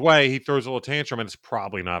doesn't get his way, he throws a little tantrum, and it's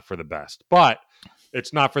probably not for the best. But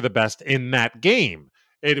it's not for the best in that game.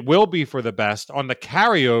 It will be for the best on the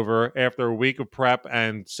carryover after a week of prep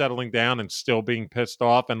and settling down and still being pissed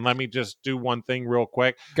off. And let me just do one thing real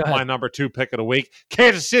quick. My number 2 pick of the week,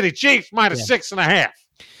 Kansas City Chiefs minus 6.5.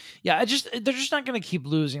 Yeah, they're just not going to keep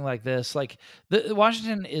losing like this. Like the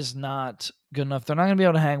Washington is not good enough. They're not going to be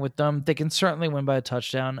able to hang with them. They can certainly win by a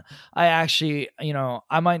touchdown. I actually,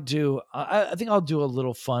 I might do. I think I'll do a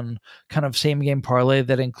little fun kind of same game parlay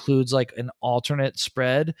that includes like an alternate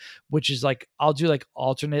spread, which is like I'll do like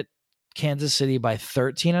alternate Kansas City by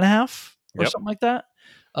 13.5 or something like that.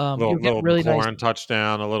 Little really nice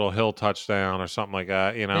touchdown, a little Hill touchdown, or something like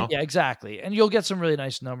that. Yeah, exactly. And you'll get some really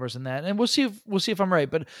nice numbers in that. And we'll see if I'm right.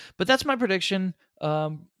 But that's my prediction.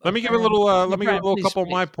 Let me give a little. Couple of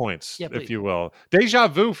my points, if you will. Deja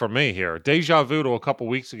vu for me here. Deja vu to a couple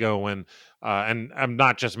weeks ago when, and I'm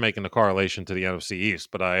not just making the correlation to the NFC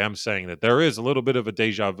East, but I am saying that there is a little bit of a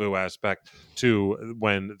deja vu aspect to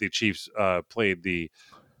when the Chiefs played the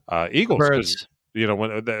Eagles. Birds.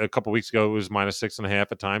 When a couple weeks ago it was minus 6.5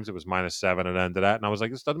 at times, it was minus 7 at the end of that, and I was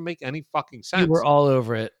like, this doesn't make any fucking sense. You were all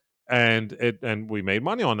over it, and we made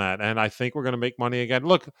money on that, and I think we're going to make money again.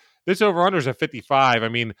 Look, this over under is at 55. I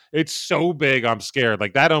mean, it's so big, I'm scared.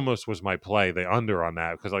 Like that almost was my play, the under on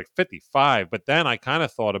that, because like 55. But then I kind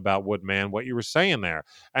of thought about Woodman, what you were saying there,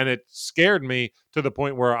 and it scared me to the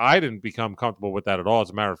point where I didn't become comfortable with that at all. As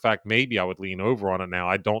a matter of fact, maybe I would lean over on it now.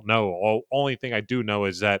 I don't know. Only thing I do know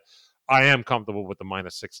is that I am comfortable with the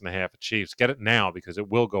minus 6.5 Chiefs. Get it now because it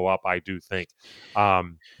will go up, I do think.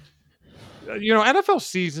 NFL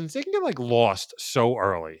seasons, they can get like lost so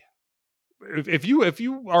early. If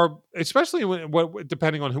you are, especially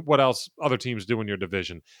depending on what else other teams do in your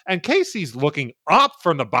division. And KC's looking up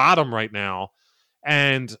from the bottom right now,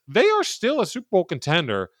 and they are still a Super Bowl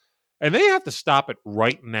contender. And they have to stop it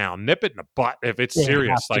right now. Nip it in the butt if it's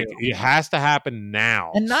serious. Like it has to happen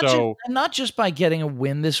now. And not just by getting a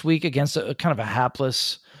win this week against a kind of a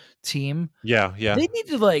hapless team. Yeah. They need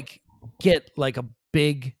to like get like a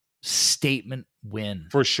big statement win.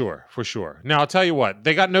 For sure. Now I'll tell you what,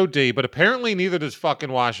 they got no D, but apparently neither does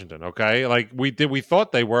fucking Washington. Okay, like we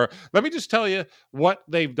thought they were. Let me just tell you what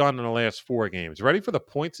they've done in the last 4 games. Ready for the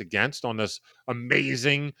points against on this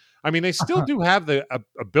amazing? I mean, they still do have the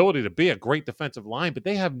ability to be a great defensive line, but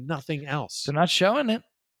they have nothing else. They're not showing it.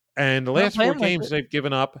 And the last 4 games they've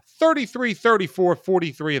given up 33, 34,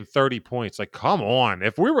 43, and 30 points. Like, come on.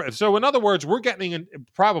 So in other words, we're getting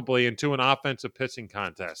probably into an offensive pitching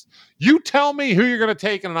contest. You tell me who you're going to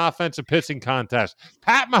take in an offensive pitching contest.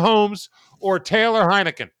 Pat Mahomes or Taylor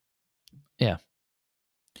Heineken. Yeah.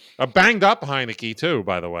 A banged up Heineke too,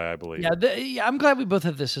 by the way, I believe. Yeah, I'm glad we both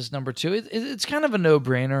have this as number 2. It's kind of a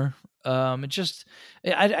no-brainer.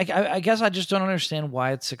 I guess I just don't understand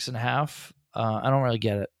why it's 6.5. I don't really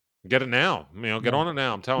get it. Get it now. Get on it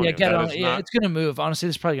now. I'm telling you. Get on. Yeah, it's going to move. Honestly,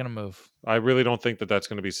 it's probably going to move. I really don't think that that's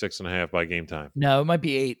going to be 6.5 by game time. No, it might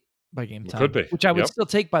be 8 by game time. Could be. Which I would still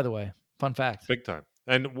take, by the way. Fun fact. Big time.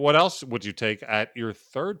 And what else would you take at your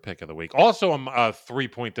third pick of the week? Also, a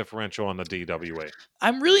 3-point differential on the DWA.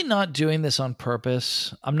 I'm really not doing this on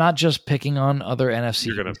purpose. I'm not just picking on other NFC.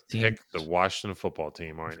 You're going to pick the Washington football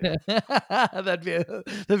team, aren't you?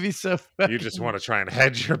 That'd be so funny. You just want to try and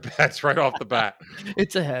hedge your bets right off the bat.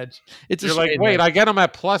 It's a hedge. You're like, wait, I get them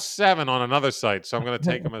at +7 on another site, so I'm going to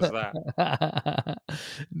take them as that.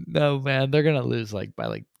 No, man, they're going to lose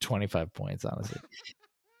by 25 points, honestly.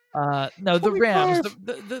 No, the Rams.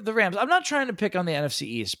 The Rams. I'm not trying to pick on the NFC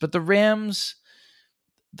East, but the Rams.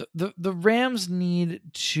 The Rams need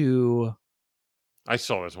to. I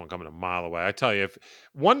saw this one coming a mile away. I tell you, if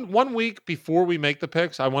one week before we make the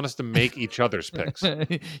picks, I want us to make each other's picks.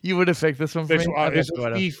 You would have picked this one for me? It's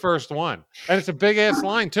the first one. And it's a big-ass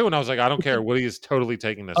line, too. And I was like, I don't care. Woody is totally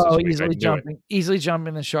taking this week. Easily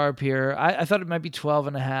jumping the sharp here. I thought it might be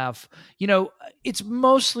 12.5. It's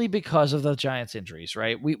mostly because of the Giants' injuries,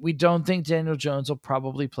 right? We don't think Daniel Jones will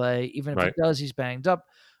probably play. Even if he does, he's banged up.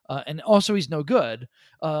 And also, he's no good.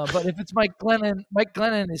 But if it's Mike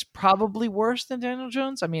Glennon is probably worse than Daniel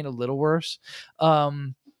Jones. I mean, a little worse.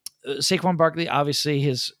 Saquon Barkley, obviously,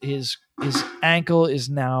 his ankle is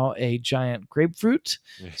now a giant grapefruit,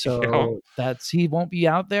 so he won't be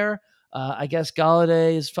out there. I guess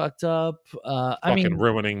Galladay is fucked up.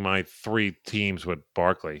 Ruining my 3 teams with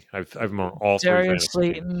Barkley. I've all 3. Darius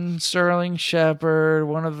Slayton, Sterling Shepard,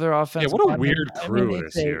 one of their offensive. Yeah, what a weird crew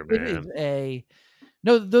this year, man.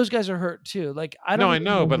 No, those guys are hurt too. Like I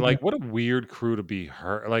know, but what a weird crew to be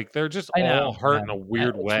hurt. Like they're just all hurt in a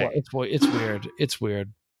weird way. It's weird. It's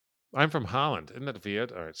weird. I'm from Holland. Isn't that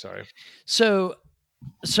weird? All right, sorry. So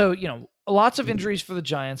lots of injuries for the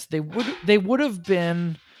Giants. They would have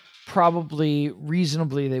been probably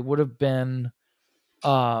reasonably. They would have been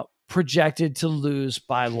projected to lose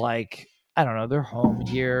by I don't know. They're home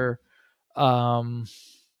here. I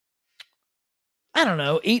don't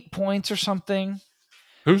know, 8 points or something.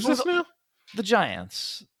 Who's this now? The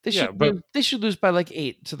Giants. They should lose by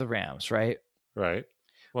 8 to the Rams, right? Right.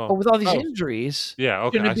 Well, but with all these injuries,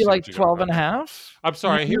 okay, shouldn't it be 12.5? I'm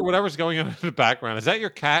sorry. I hear whatever's going on in the background. Is that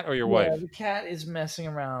your cat or your wife? The cat is messing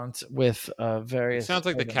around with various. It sounds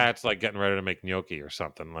like the cat's getting ready to make gnocchi or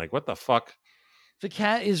something. Like, what the fuck? The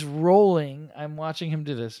cat is rolling. I'm watching him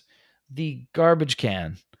do this. The garbage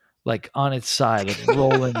can, on its side,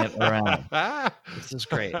 rolling it around. This is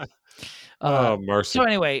great. Oh, mercy. So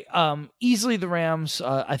anyway, easily the Rams.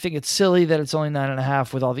 I think it's silly that it's only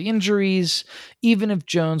 9.5 with all the injuries. Even if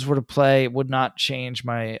Jones were to play, it would not change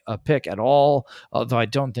my pick at all. Although I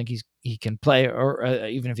don't think he can play, or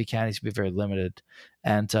even if he can, he's going to be very limited.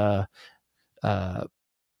 And I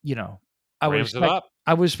would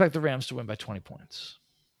expect the Rams to win by 20 points.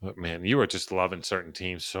 But man, you are just loving certain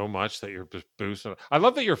teams so much that you're just boosting. I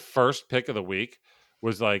love that your first pick of the week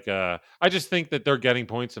was I just think that they're getting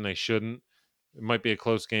points and they shouldn't. It might be a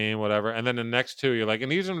close game, whatever. And then the next 2, you're like, and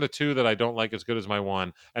these are the 2 that I don't like as good as my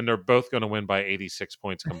 1, and they're both going to win by 86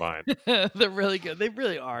 points combined. They're really good. They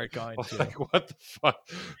really are going to. What the fuck?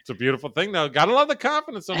 It's a beautiful thing, though. Gotta love the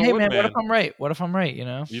confidence on the Hey, wood, man, what if I'm right? What if I'm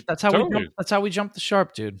right? That's how we jump the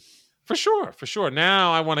sharp, dude. For sure.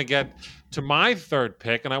 Now I want to get to my third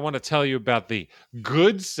pick, and I want to tell you about the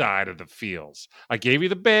good side of the fields. I gave you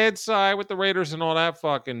the bad side with the Raiders and all that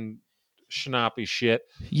fucking schnoppy shit.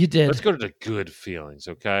 You did. Let's go to the good feelings,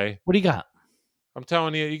 okay? What do you got? I'm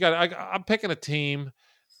telling you, I'm picking a team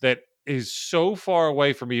that is so far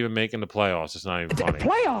away from even making the playoffs. It's not even funny.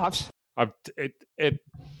 Playoffs?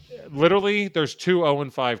 Literally, there's 2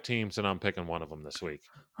 0-5 teams, and I'm picking one of them this week.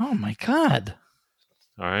 Oh my God!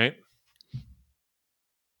 All right.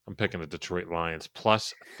 I'm picking the Detroit Lions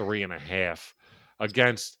plus 3.5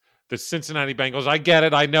 against the Cincinnati Bengals. I get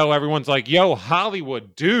it. I know everyone's like, yo,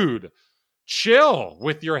 Hollywood, dude, chill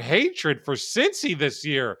with your hatred for Cincy this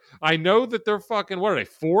year. I know that they're fucking, what are they,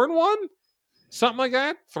 4-1? Something like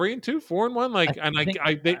that? 3-2, 4-1?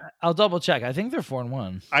 Like, I'll double check. I think they're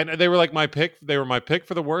 4-1. I know they were like my pick. They were my pick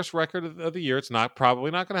for the worst record of the year. It's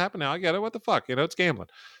probably not going to happen now. I get it. What the fuck? It's gambling.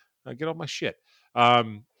 I get off my shit.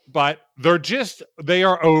 But they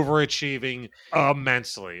are overachieving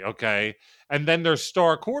immensely. Okay. And then their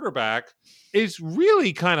star quarterback is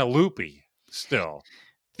really kind of loopy still.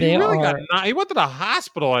 He went to the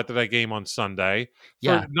hospital after that game on Sunday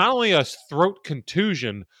for not only a throat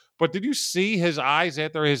contusion, but did you see his eyes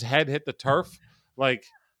after his head hit the turf? Like,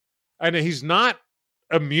 and he's not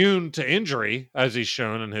immune to injury as he's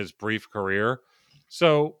shown in his brief career.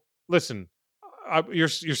 So listen, you're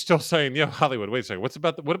still saying, yo, Hollywood, wait a second. What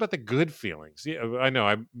about the good feelings? Yeah, I know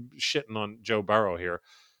I'm shitting on Joe Burrow here,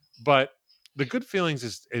 but the good feelings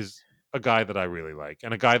is a guy that I really like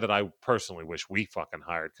and a guy that I personally wish we fucking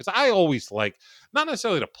hired. Because I always like, not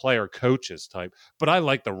necessarily the player coaches type, but I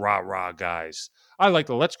like the rah-rah guys. I like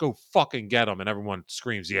the let's go fucking get them. And everyone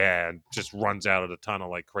screams, yeah, and just runs out of the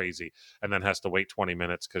tunnel like crazy and then has to wait 20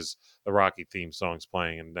 minutes because the Rocky theme song's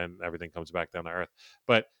playing and then everything comes back down to earth.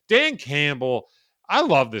 But Dan Campbell, I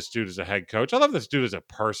love this dude as a head coach. I love this dude as a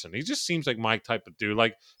person. He just seems like my type of dude.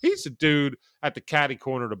 Like, he's a dude at the caddy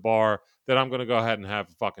corner of the bar that I'm going to go ahead and have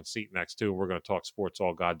a fucking seat next to. And we're going to talk sports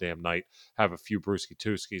all goddamn night, have a few brewski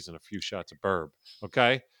tooskies and a few shots of burb.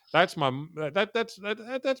 Okay? That's my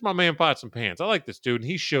man Pots and Pants. I like this dude. And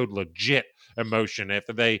he showed legit emotion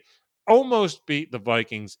after they almost beat the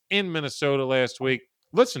Vikings in Minnesota last week.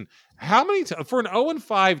 Listen, how many for an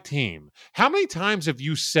 0-5 team, how many times have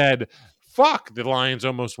you said, fuck, the Lions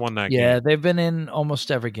almost won that game? Yeah, they've been in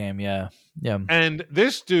almost every game, yeah. And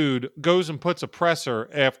this dude goes and puts a presser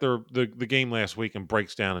after the game last week and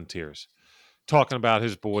breaks down in tears, talking about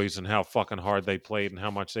his boys and how fucking hard they played and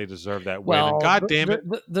how much they deserve that win. And God damn it.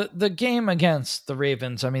 The game against the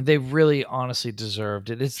Ravens, I mean, they really honestly deserved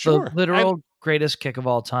it. It's the literal greatest kick of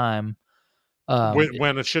all time.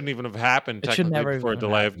 When it shouldn't even have happened technically for a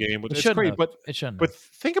delay of game. It's great, but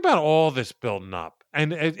think about all this building up.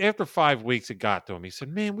 And after 5 weeks, it got to him. He said,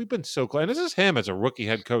 man, we've been so close. And this is him as a rookie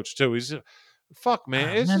head coach, too. He's fuck,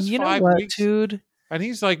 man. It's just 5 weeks. Dude? And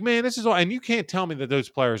he's like, man, this is all. And you can't tell me that those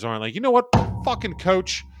players aren't like, you know what, fucking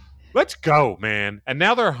coach, let's go, man. And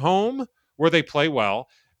now they're home where they play well.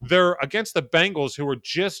 They're against the Bengals, who are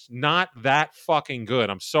just not that fucking good.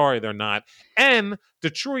 I'm sorry, they're not. And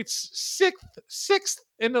Detroit's sixth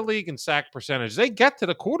in the league in sack percentage. They get to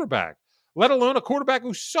the quarterback, let alone a quarterback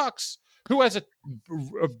who sucks, who has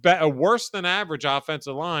a worse than average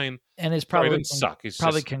offensive line, and is probably suck. He's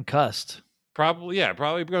probably concussed. Probably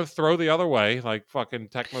going to throw the other way, like fucking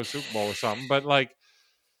Tecmo Super Bowl or something. But like,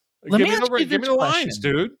 give me the Lions,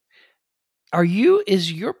 dude.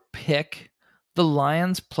 Is your pick the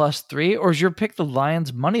Lions +3, or is your pick the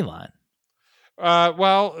Lions money line?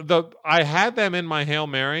 I had them in my Hail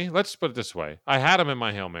Mary. Let's put it this way. I had them in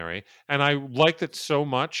my Hail Mary, and I liked it so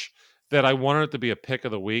much that I wanted it to be a pick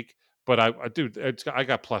of the week. But I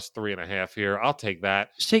got +3.5 here. I'll take that.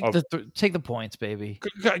 Just take the points, baby.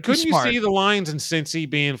 Couldn't you see the Lions and Cincy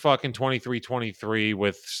being fucking 23-23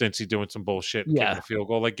 with Cincy doing some bullshit and kicking a field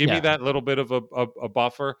goal? Like, give me that little bit of a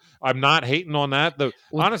buffer. I'm not hating on that.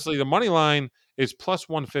 Honestly, the money line is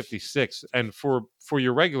 +156, and for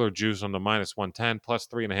your regular juice on the -110,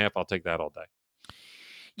 +3.5, I'll take that all day.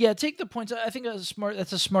 Yeah, take the points. I think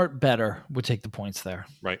that's a smart better would take the points there.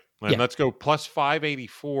 Right. And let's go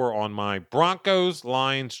 +584 on my Broncos,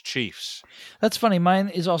 Lions, Chiefs. That's funny. Mine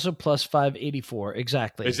is also +584.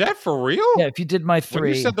 Exactly. Is that for real? Yeah, if you did my 3. When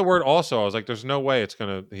you said the word also, I was like, there's no way it's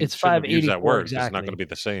going to. It's 584. That word. Exactly. It's not going to be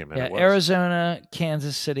the same. Yeah, Arizona,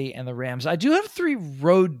 Kansas City, and the Rams. I do have 3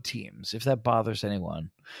 road teams, if that bothers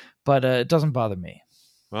anyone. But it doesn't bother me.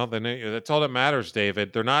 Well, then that's all that matters,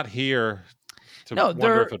 David. They're not here to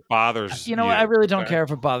wonder if it bothers you. You know what? I really don't care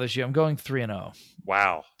if it bothers you. I'm going 3-0.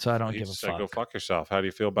 Wow. So I don't give a fuck. Go fuck yourself. How do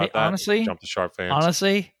you feel about that? Honestly, jump the Sharp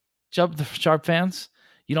fans.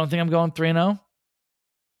 You don't think I'm going 3-0?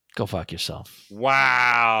 Go fuck yourself.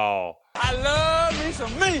 Wow. I love me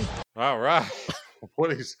some me. All right.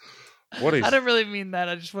 What is? I didn't really mean that.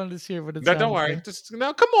 I just wanted to see what it's. No, don't worry.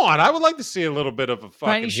 Now, come on. I would like to see a little bit of a fucking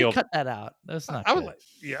Ryan, you heel. should cut that out. That's not. I would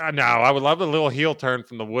love a little heel turn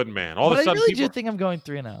from the Woodman. All of a sudden, I really do think I'm going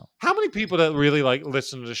 3-0. How many people that really like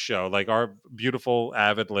listen to the show, like our beautiful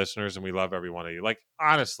avid listeners, and we love every one of you. Like,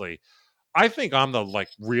 honestly, I think I'm the like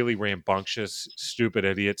really rambunctious, stupid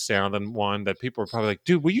idiot sounding one that people are probably like,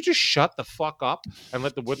 dude, will you just shut the fuck up and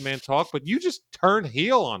let the Woodman talk? But you just turned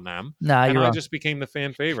heel on them. Nah, and you're I wrong. just became the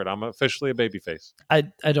fan favorite. I'm officially a babyface. I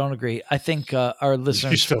don't agree. I think our You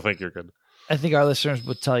listeners still think you're good? I think our listeners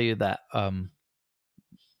would tell you that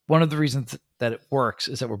one of the reasons that it works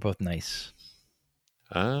is that we're both nice.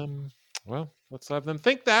 Well, let's have them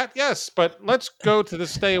think that. Yes, but let's go to the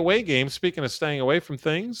stay away game. Speaking of staying away from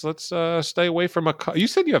things, let's stay away from you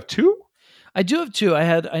said you have 2? I do have 2.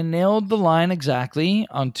 I nailed the line exactly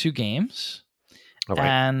on 2 games. All right.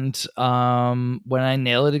 And when I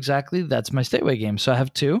nail it exactly, that's my stay away game. So I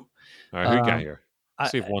have 2. All right, who you got here?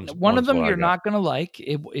 See if one of them what I you're got. not going to like.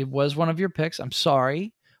 It was one of your picks. I'm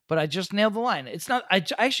sorry, but I just nailed the line. It's not. I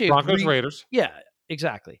actually Broncos agree. Raiders. Yeah,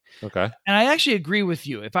 exactly. Okay. And I actually agree with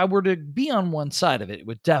you. If I were to be on one side of it, it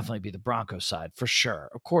would definitely be the Broncos side for sure.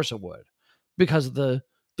 Of course it would, because of the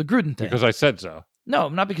Gruden thing. Because I said so. No,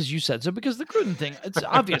 not because you said so. Because the Gruden thing, it's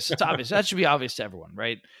obvious. It's obvious. That should be obvious to everyone,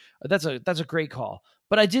 right? That's a great call.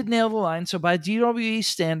 But I did nail the line. So by DWE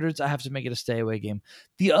standards, I have to make it a stay away game.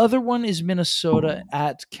 The other one is Minnesota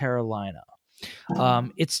at Carolina.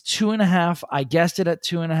 It's 2.5. I guessed it at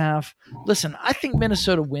 2.5. Listen, I think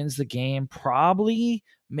Minnesota wins the game, probably,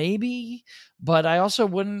 maybe, but I also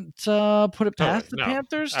wouldn't put it past the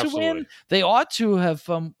Panthers to win. They ought to have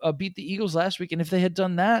beat the Eagles last week, and if they had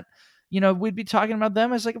done that, we'd be talking about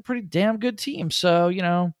them as like a pretty damn good team. So,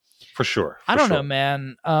 for sure. I don't know,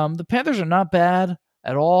 man. The Panthers are not bad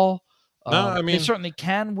at all. No, I mean, they certainly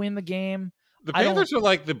can win the game. The Panthers are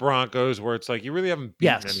like the Broncos, where it's like you really haven't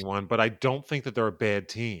beaten anyone, but I don't think that they're a bad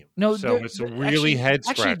team. No, so it's a really head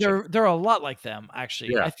scratcher. Actually, they're a lot like them.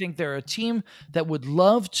 Actually, I think they're a team that would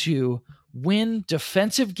love to win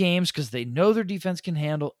defensive games because they know their defense can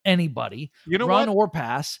handle anybody, run or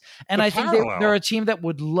pass. And I think they're a team that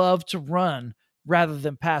would love to run rather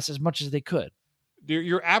than pass as much as they could.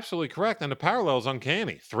 You're absolutely correct, and the parallel is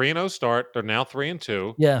uncanny. 3-0 start. They're now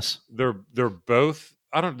 3-2. Yes, they're both.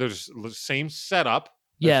 There's the same setup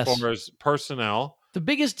as far as personnel. The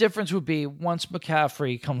biggest difference would be once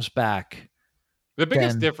McCaffrey comes back. The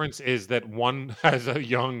biggest difference is that one has a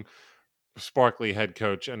young, sparkly head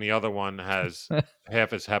coach, and the other one has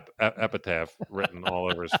half his epitaph written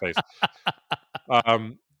all over his face.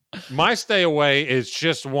 My stay away is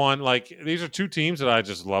just one. Like, these are 2 teams that I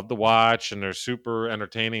just love to watch, and they're super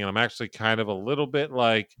entertaining. And I'm actually kind of a little bit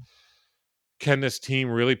like, can this team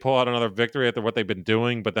really pull out another victory after what they've been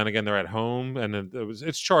doing? But then again, they're at home, and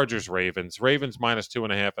it's Chargers Ravens. Ravens minus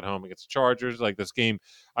 2.5 at home against the Chargers. Like, this game,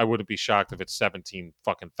 I wouldn't be shocked if it's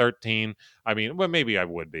 17-13. I mean, well, maybe I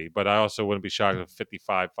would be, but I also wouldn't be shocked if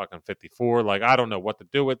 55-54. Like, I don't know what to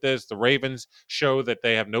do with this. The Ravens show that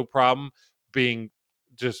they have no problem being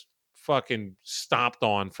just fucking stomped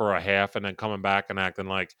on for a half and then coming back and acting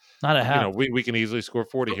like, not a half. We can easily score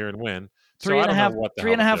 40 here and win. Three and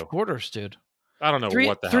a half quarters, dude. I don't know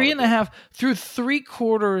what the hell. 3.5 through 3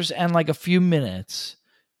 quarters and like a few minutes.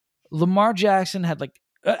 Lamar Jackson had like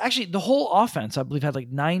actually the whole offense, I believe, had like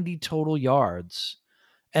 90 total yards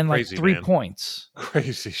and like 3 points.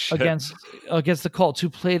 Crazy shit against the Colts, who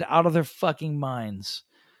played out of their fucking minds.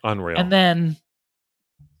 Unreal. And then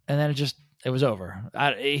it was over.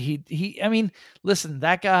 I mean, listen,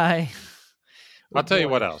 that guy. I'll tell you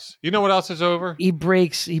what else. You know what else is over? He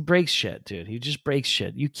breaks shit, dude. He just breaks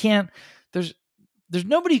shit. You can't. There's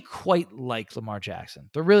nobody quite like Lamar Jackson.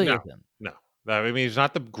 There really isn't. No. I mean, he's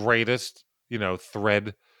not the greatest,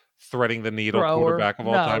 threading the needle quarterback of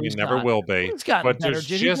all time. He never will be. He's gotten better,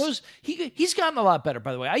 dude. He's gotten a lot better,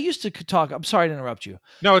 by the way. I used to talk. I'm sorry to interrupt you.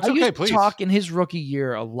 No, it's okay. I used to talk in his rookie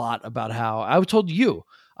year a lot about how I told you.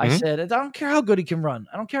 I said, I don't care how good he can run.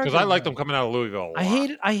 I don't care because I liked him coming out of Louisville. I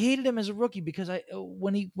hated him as a rookie because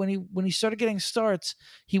when he started getting starts,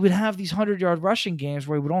 he would have these 100-yard rushing games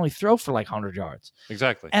where he would only throw for like 100 yards.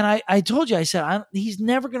 Exactly. And I told you, I said he's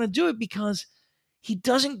never going to do it because he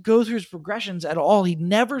doesn't go through his progressions at all. He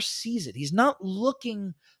never sees it. He's not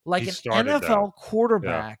looking like an NFL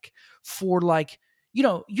quarterback for like.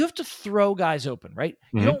 You have to throw guys open, right?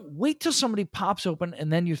 Mm-hmm. You don't wait till somebody pops open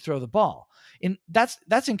and then you throw the ball.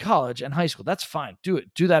 That's in college and high school. That's fine. Do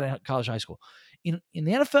it. Do that in college, high school. In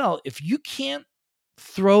the NFL, if you can't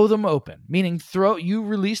throw them open, meaning you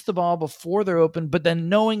release the ball before they're open, but then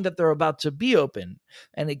knowing that they're about to be open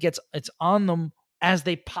and it's on them as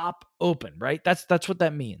they pop open, right? That's what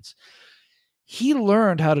that means. He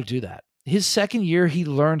learned how to do that. His second year, he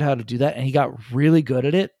learned how to do that and he got really good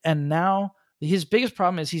at it. And now his biggest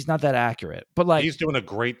problem is he's not that accurate, but like he's doing a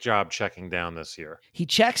great job checking down this year. He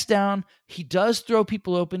checks down. He does throw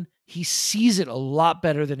people open. he sees it a lot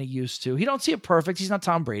better than he used to. He don't see it perfect. He's not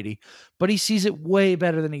Tom Brady, but he sees it way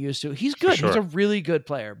better than he used to. He's good. Sure. He's a really good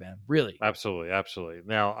player, man. Really. Absolutely.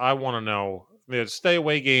 Now, I want to know the stay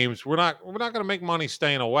away games. We're not going to make money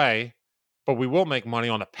staying away, but we will make money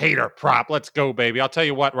on the Pater prop. Let's go, baby. I'll tell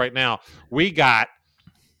you what, right now, we got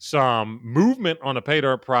some movement on the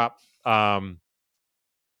Pater prop.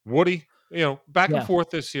 Woody, back and forth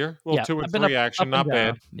this year. A little 2 and 3 action, not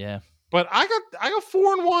bad. Yeah. But I got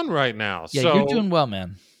 4-1 right now. Yeah, so you're doing well,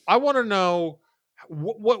 man. I want to know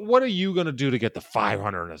what are you going to do to get the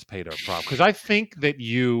 500 in this Pater prop? Because I think that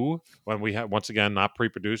when we have, once again, not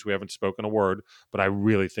pre-produced, we haven't spoken a word, but I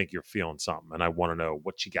really think you're feeling something, and I want to know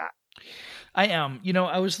what you got. I am.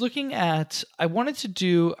 I was looking at. I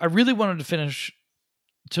really wanted to finish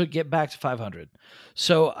to get back to 500.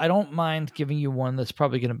 So I don't mind giving you one that's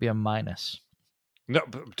probably going to be a minus. No,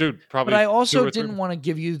 dude, probably. But I also didn't want to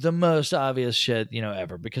give you the most obvious shit,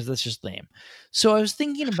 ever, because that's just lame. So I was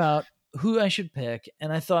thinking about who I should pick,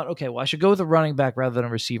 and I thought, okay, well, I should go with a running back rather than a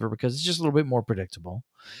receiver because it's just a little bit more predictable.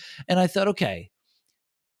 And I thought, okay,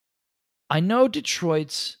 I know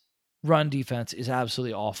Detroit's run defense is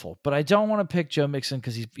absolutely awful, but I don't want to pick Joe Mixon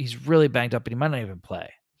because he's really banged up and he might not even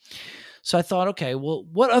play. So I thought, okay, well,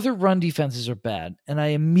 what other run defenses are bad? And I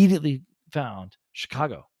immediately found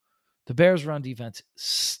Chicago. The Bears' run defense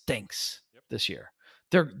stinks this year.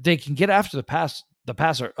 They can get after the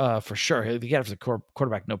passer for sure. They get after the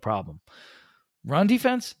quarterback, no problem. Run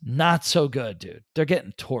defense, not so good, dude. They're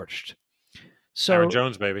getting torched. So Aaron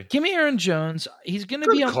Jones, baby. Give me Aaron Jones. He's going to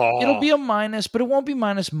be it'll be a minus, but it won't be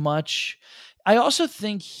minus much. I also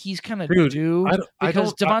think he's kind of due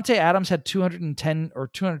because Devontae Adams had 210 or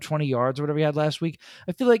 220 yards or whatever he had last week.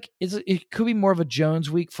 I feel like it could be more of a Jones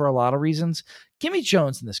week for a lot of reasons. Give me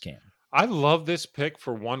Jones in this game. I love this pick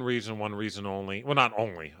for one reason only. Well, not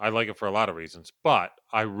only. I like it for a lot of reasons, but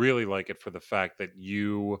I really like it for the fact that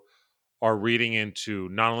you are reading into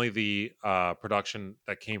not only the production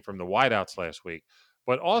that came from the wideouts last week,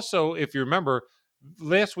 but also, if you remember,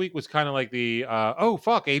 last week was kind of like the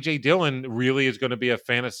A.J. Dillon really is going to be a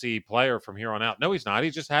fantasy player from here on out. No, he's not. He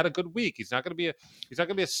just had a good week. He's not going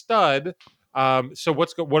to be a stud. So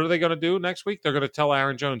what are they going to do next week? They're going to tell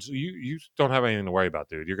Aaron Jones, you don't have anything to worry about,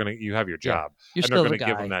 dude. You have your job. You're and still they're going to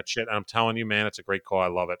give guy. him that shit. And I'm telling you, man, it's a great call. I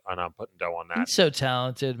love it. And I'm putting dough on that. He's so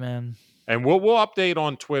talented, man. And we'll update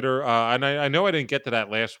on Twitter. And I know I didn't get to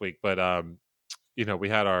that last week, but we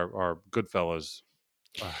had our Goodfellas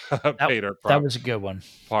Pater prop. That was a good one.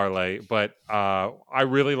 Parlay. But I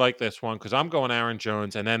really like this one because I'm going Aaron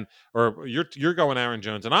Jones, you're going Aaron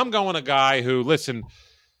Jones, and I'm going a guy who, listen,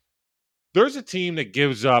 there's a team that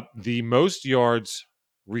gives up the most yards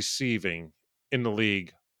receiving in the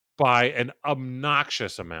league by an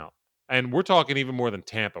obnoxious amount. And we're talking even more than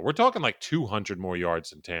Tampa. We're talking like 200 more yards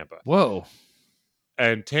than Tampa. Whoa.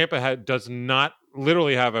 And Tampa does not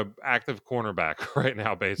literally have an active cornerback right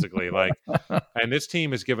now, basically. And this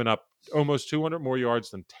team has given up almost 200 more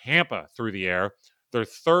yards than Tampa through the air. They're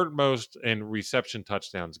third most in reception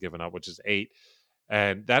touchdowns given up, which is 8.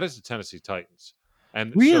 And that is the Tennessee Titans.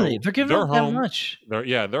 And really? So they're giving up that much?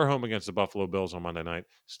 They're home against the Buffalo Bills on Monday night.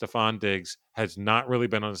 Stephon Diggs has not really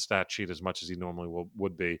been on the stat sheet as much as he normally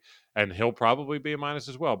would be. And he'll probably be a minus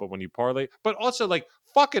as well. But when you parlay, but also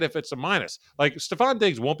fuck it if it's a minus. Stephon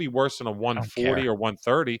Diggs won't be worse than a 140 or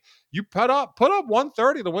 130. You put up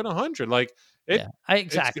 130 to win 100.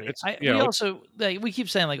 Exactly. We keep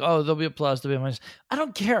saying there'll be a plus, there'll be a minus. I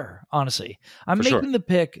don't care, honestly. I'm making the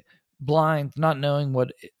pick blind, not knowing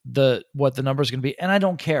what the number is going to be, and I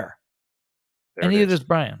don't care. And neither does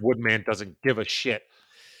Brian. Woodman doesn't give a shit.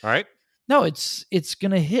 All right. No, it's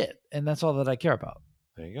going to hit, and that's all that I care about.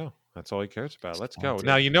 There you go. That's all he cares about. Let's go.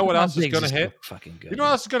 Now, you know what else is going to hit? Fucking good. You know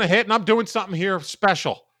what else is going to hit? And I'm doing something here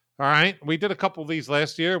special. All right. We did a couple of these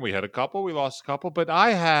last year. We had a couple. We lost a couple. But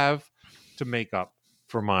I have to make up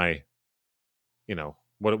for my,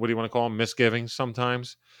 what do you want to call them? Misgivings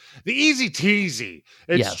sometimes. The easy teasy.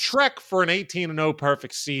 It's Trek for an 18-0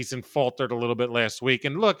 perfect season. Faltered a little bit last week.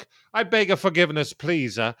 And look, I beg a forgiveness,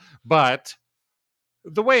 please. But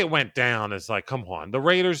the way it went down is come on. The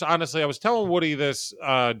Raiders, honestly, I was telling Woody this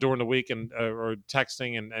during the week or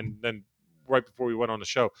texting and then right before we went on the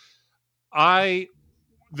show. The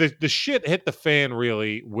shit hit the fan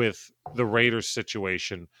really with the Raiders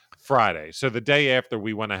situation Friday. So the day after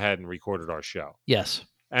we went ahead and recorded our show. Yes.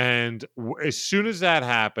 And as soon as that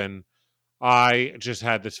happened, I just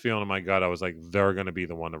had this feeling in my gut. I was like, they're going to be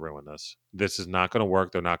the one to ruin this. This is not going to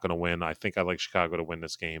work. They're not going to win. I think I like Chicago to win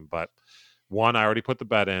this game. But 1, I already put the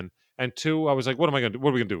bet in. And 2, I was like, what am I going to do? What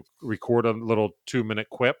are we going to do? Record a little 2-minute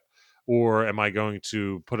quip? Or am I going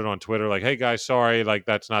to put it on Twitter like, hey guys, sorry, like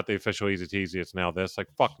that's not the official Easy Teasy, it's now this? Like,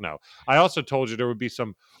 fuck no. I also told you there would be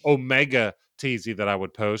some Omega Teasy that I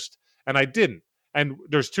would post, and I didn't. And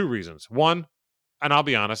there's two reasons. One, and I'll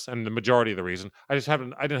be honest, and the majority of the reason, I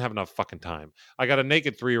didn't have enough fucking time. I got a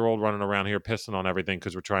naked 3-year-old running around here pissing on everything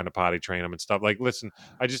because we're trying to potty train him and stuff. Like, listen,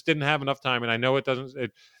 I just didn't have enough time, and I know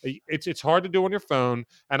it's hard to do on your phone,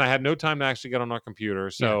 and I had no time to actually get on our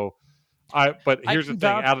computer. So, but here's the thing: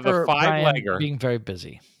 out of the 5-legger, being very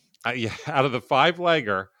busy, out of the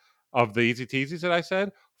 5-legger of the Easy Teasies that I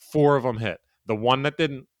said, 4 of them hit. The one that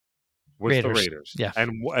didn't was the Raiders. Yeah.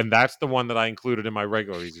 And that's the one that I included in my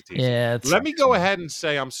regular Easy Teasy. Yeah, let me go ahead and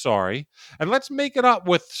say I'm sorry, and let's make it up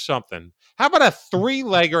with something. How about a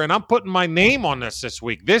 3-legger, and I'm putting my name on this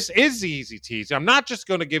week. This is the Easy Teasy. I'm not just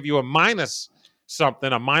going to give you a minus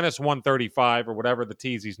something, a minus 135 or whatever the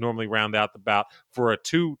teasies normally round out the bout for a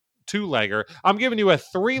two-legger. I'm giving you a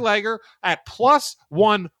 3-legger at plus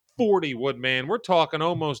 140, Woodman. We're talking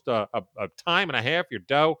almost a time and a half your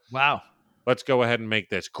dough. Wow. Let's go ahead and make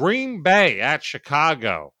this. Green Bay at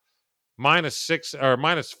Chicago, -6 or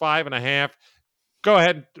 -5.5. Go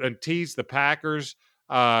ahead and tease the Packers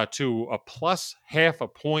to a plus half a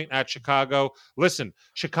point at Chicago. Listen,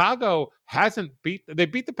 Chicago they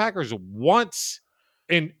beat the Packers once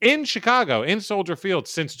in Chicago, in Soldier Field,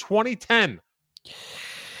 since 2010.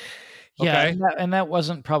 Yeah, Okay? and that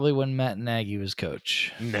wasn't probably when Matt Nagy was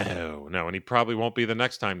coach. No, and he probably won't be the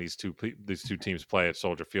next time these two teams play at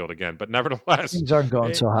Soldier Field again. But nevertheless, things aren't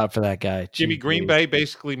going so hot for that guy. Give me Green Bay,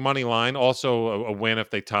 basically money line. Also a win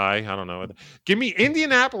if they tie. I don't know. Give me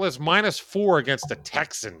Indianapolis -4 against the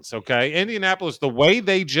Texans. Okay, Indianapolis, the way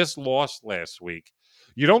they just lost last week.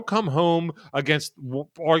 You don't come home against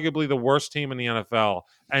arguably the worst team in the NFL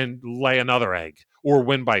and lay another egg or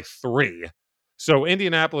win by 3. So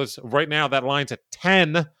Indianapolis, right now, that line's at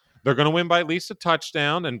 10. They're going to win by at least a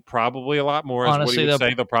touchdown and probably a lot more. Honestly, as Woody would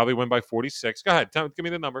say, they'll probably win by 46. Go ahead. Give me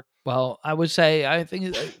the number. Well, I would say I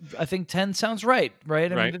think 10 sounds right? I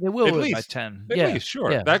mean, they will win by 10. At least,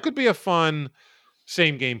 sure. Yeah. That could be a fun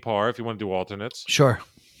same-game par if you want to do alternates. Sure.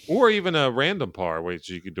 Or even a random par, which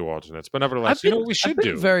you could do alternates. But nevertheless, you know what we should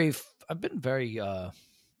do? I've been very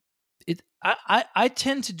I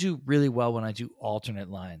tend to do really well when I do alternate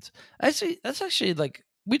lines. That's actually like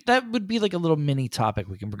that would be like a little mini topic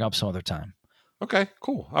we can bring up some other time. Okay,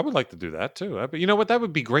 cool. I would like to do that too. But you know what? That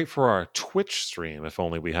would be great for our Twitch stream if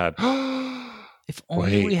only we had. If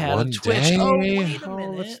only we had a Twitch. Day. Oh, wait a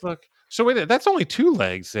minute. Let's look. So wait, that's only 2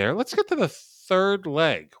 legs there. Let's get to the 3rd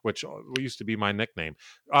leg, which used to be my nickname.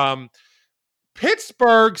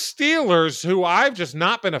 Pittsburgh Steelers, who I've just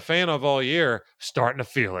not been a fan of all year, starting to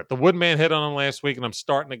feel it. The Woodman hit on them last week, and I'm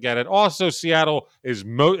starting to get it. Also, Seattle is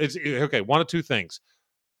okay. One of 2 things: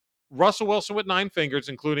 Russell Wilson with 9 fingers,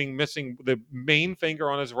 including missing the main finger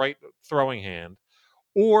on his right throwing hand,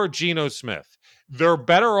 or Geno Smith. They're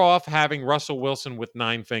better off having Russell Wilson with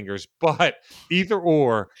 9 fingers, but either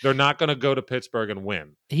or, they're not going to go to Pittsburgh and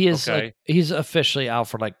win. He is he's officially out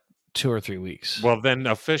for like 2 or 3 weeks. Well, then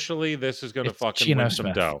officially, this is going to fucking Geno win Smith.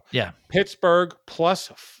 some dough. Yeah. Pittsburgh plus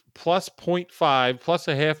 0.5, plus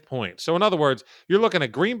a half point. So, in other words, you're looking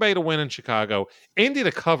at Green Bay to win in Chicago, Indy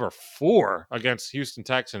to cover 4 against Houston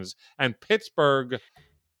Texans, and Pittsburgh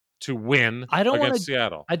to win against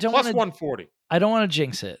Seattle. Plus 140. I don't want to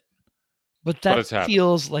jinx it, but that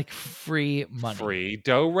feels like free money. Free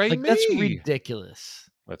do-re-mi. That's ridiculous.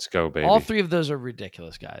 Let's go, baby. All 3 of those are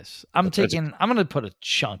ridiculous, guys. I'm going to put a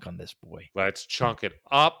chunk on this boy. Let's chunk it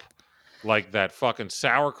up like that fucking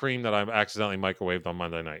sour cream that I accidentally microwaved on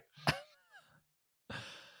Monday night.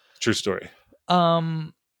 True story.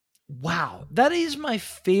 Wow. That is my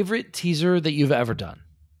favorite teaser that you've ever done.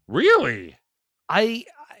 Really?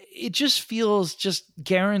 It just feels just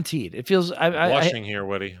guaranteed. It feels I'm blushing here,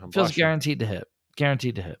 Woody. It feels guaranteed to hit.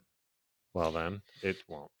 Guaranteed to hit. Well, then it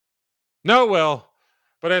won't. No, it will.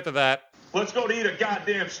 But after that, let's go to eat a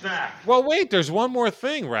goddamn snack. Well, wait, there's one more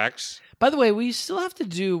thing, Rex. By the way, we still have to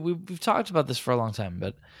do, we've talked about this for a long time,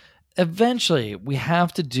 but eventually we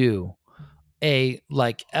have to do a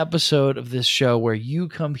episode of this show where you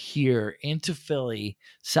come here into Philly,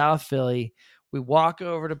 South Philly. We walk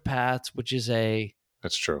over to Pat's, which is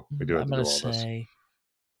that's true. We do have to do all this. I'm going to say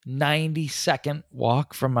 90-second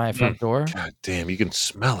walk from my front door. God damn, you can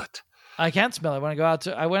smell it. I can't smell it.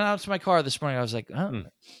 I went out to my car this morning. I was like,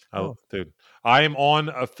 oh, dude. I am on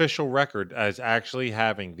official record as actually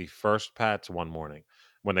having the first Pats one morning.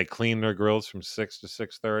 When they cleaned their grills from 6 to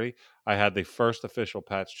 6:30, I had the first official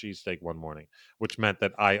Pat's cheesesteak one morning, which meant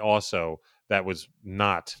that that was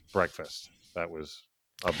not breakfast. That was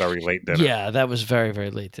a very late dinner. Yeah, that was very,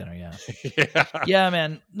 very late dinner. Yeah. Yeah. Yeah,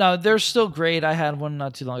 man. No, they're still great. I had one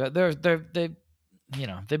not too long ago.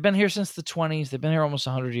 They've been here since the 20s. They've been here almost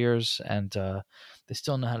 100 years, and they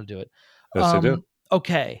still know how to do it. Yes, they do.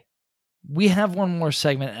 Okay, we have one more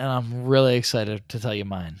segment, and I'm really excited to tell you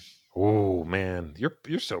mine. Oh man,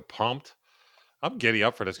 you're so pumped. I'm giddy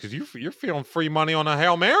up for this because you're feeling free money on a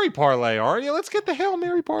Hail Mary parlay, aren't you? Let's get the Hail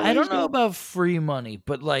Mary parlay. I don't know about free money,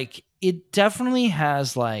 but like it definitely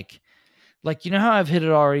has like you know how I've hit it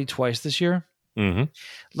already twice this year. Mm-hmm.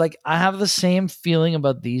 Like I have the same feeling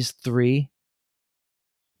about these three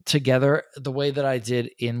together the way that I did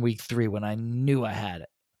in week 3 when I knew I had it.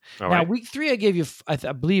 All now right. week 3 I gave you I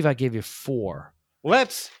believe I gave you 4.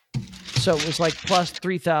 So it was like plus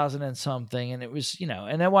 3,000 and something, and it was,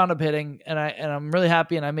 and I wound up hitting, and I'm really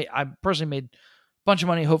happy, and I personally made a bunch of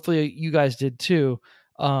money. Hopefully you guys did too.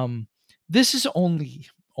 This is only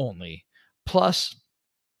plus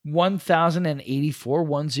 1,084,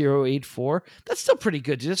 1084. That's still pretty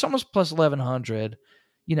good, dude. It's almost plus 1,100.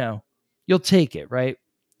 You'll take it, right?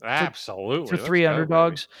 Absolutely. For 3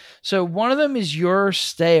 underdogs. So one of them is your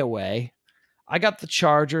stay away. I got the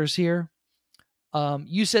Chargers here.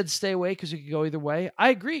 You said stay away because it could go either way. I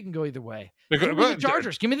agree, it can go either way. Give me the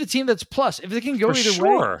Chargers. Give me the team that's plus. If it can go either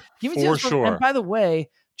way, give me the team. And by the way,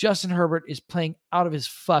 Justin Herbert is playing out of his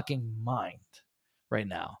fucking mind right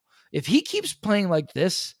now. If he keeps playing like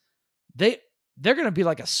this, they're going to be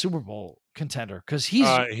like a Super Bowl contender because he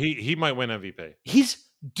might win MVP. He's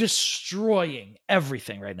destroying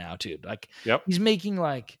everything right now, dude. Like, he's making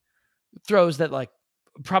like throws that like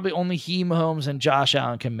probably only he, Mahomes, and Josh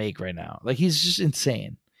Allen can make right now. Like, he's just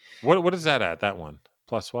insane. What is that at? That one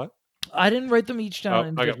plus what? I didn't write them each down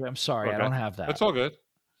individually. Okay. I'm sorry, okay. I don't have that. That's all good.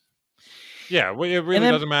 Yeah, well, it really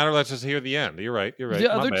doesn't matter. Let's just hear the end. You're right.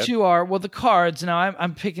 The other two are the cards. Now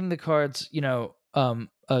I'm picking the cards. A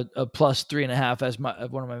plus 3.5 as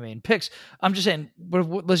one of my main picks. I'm just saying,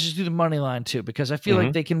 let's just do the money line too, because I feel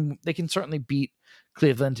like they can certainly beat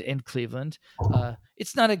Cleveland in Cleveland.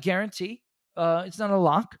 It's not a guarantee. It's not a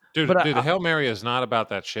lock. Dude, the Hail Mary is not about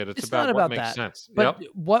that shit. It's about what makes sense. But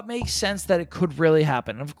what makes sense that it could really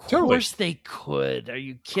happen? Of course they could. Are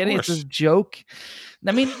you kidding? It's a joke.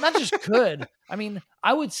 I mean, not just could. I mean,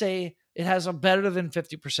 I would say it has a better than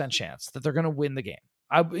 50% chance that they're going to win the game.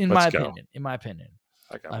 In my opinion.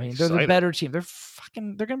 I mean, they're the better team. They're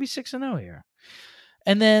going to be 6-0 here.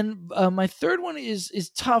 And then my third one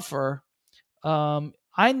is tougher.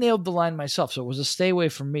 I nailed the line myself, so it was a stay away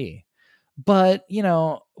from me. But,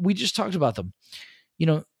 we just talked about them.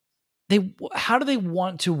 How do they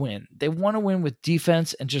want to win? They want to win with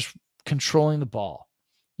defense and just controlling the ball.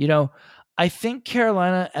 I think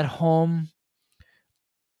Carolina at home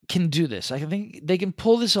can do this. I think they can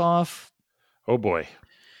pull this off. Oh boy.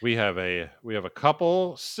 We have a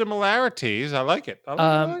couple similarities. I like it.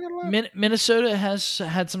 Minnesota has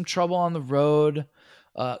had some trouble on the road.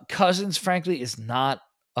 Cousins, frankly, is not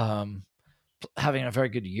having a very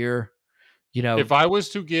good year. If I was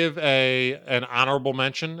to give an honorable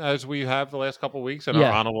mention, as we have the last couple of weeks, and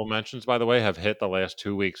our honorable mentions, by the way, have hit the last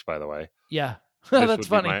 2 weeks, by the way. Yeah, that's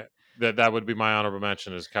funny. That would be my honorable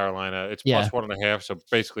mention is Carolina. It's plus 1.5, so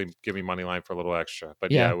basically give me money line for a little extra. But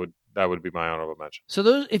that would be my honorable mention.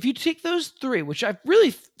 So if you take those three, which I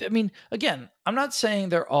mean, again, I'm not saying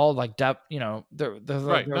they're all like that, they're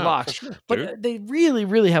locks, sure, but they really,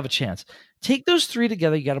 really have a chance. Take those three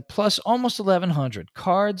together, you got a plus almost 1,100.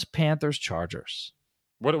 Cards, Panthers, Chargers.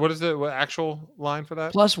 What is the actual line for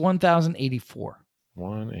that? Plus 1,084.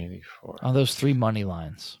 184 on those three money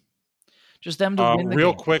lines. Just them to win the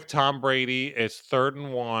real game. Quick, Tom Brady is 3rd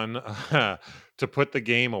and 1 to put the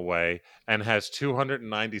game away and has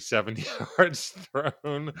 297 yards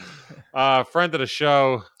thrown. Friend of the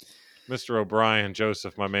show, Mr. O'Brien,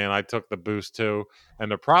 Joseph, my man, I took the boost too. And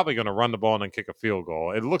they're probably going to run the ball and then kick a field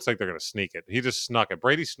goal. It looks like they're going to sneak it. He just snuck it.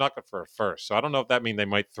 Brady snuck it for a first. So I don't know if that means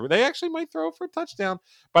they actually might throw for a touchdown.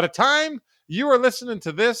 By the time you are listening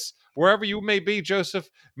to this, wherever you may be, Joseph,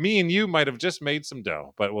 me and you might have just made some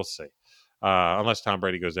dough, but we'll see. Unless Tom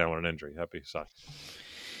Brady goes down with an injury. That'd be sucks.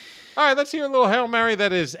 All right, let's hear a little Hail Mary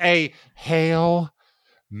that is a Hail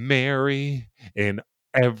Mary in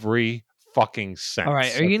every fucking sense. All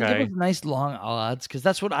right, are you going to give us nice long odds? Because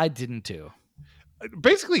that's what I didn't do.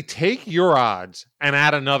 Basically, take your odds and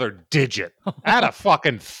add another digit. Add a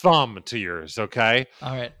fucking thumb to yours, okay?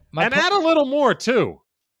 All right. Add a little more, too.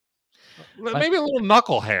 Maybe a little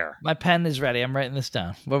knuckle hair. My pen is ready. I'm writing this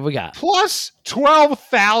down. What have we got? Plus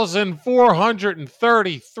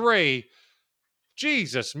 12,433.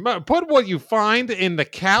 Jesus. Put what you find in the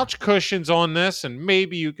couch cushions on this, and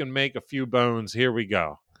maybe you can make a few bones. Here we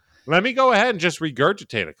go. Let me go ahead and just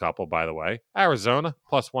regurgitate a couple, by the way. Arizona,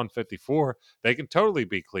 plus 154. They can totally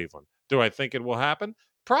beat Cleveland. Do I think it will happen?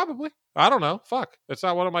 Probably. I don't know. Fuck. It's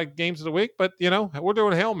not one of my games of the week, but, we're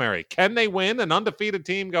doing Hail Mary. Can they win? An undefeated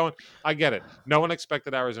team going, I get it. No one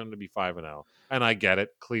expected Arizona to be 5-0. And I get it.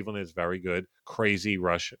 Cleveland is very good. Crazy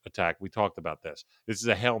rush attack. We talked about this. This is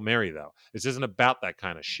a Hail Mary, though. This isn't about that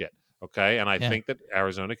kind of shit. Okay? And I think that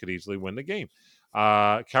Arizona could easily win the game.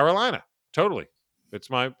 Carolina, totally. It's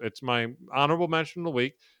my honorable mention of the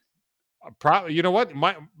week. You know what?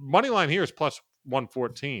 My money line here is plus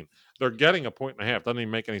 114. They're getting 1.5 points. Doesn't even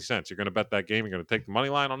make any sense. You're going to bet that game. You're going to take the money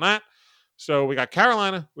line on that. So we got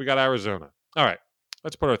Carolina. We got Arizona. All right.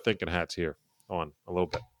 Let's put our thinking hats here on a little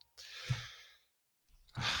bit.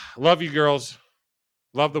 Love you, girls.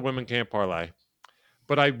 Love the women can't parlay.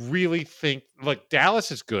 But I really think, look,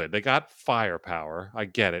 Dallas is good. They got firepower. I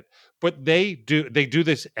get it. But they do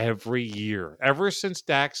this every year. Ever since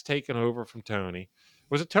Dak's taken over from Tony.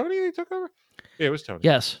 Was it Tony they took over? Yeah, it was Tony.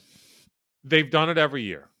 Yes. They've done it every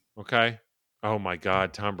year. Okay. Oh my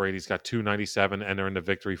God. Tom Brady's got 297 and they're in the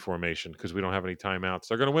victory formation because we don't have any timeouts.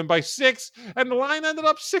 They're going to win by 6 and the line ended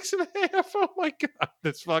up 6.5. Oh my God.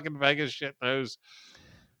 This fucking Vegas shit knows.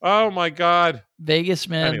 Oh my God. Vegas,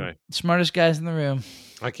 man. Anyway. Smartest guys in the room.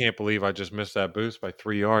 I can't believe I just missed that boost by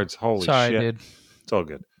 3 yards. Holy Sorry, shit. dude. It's all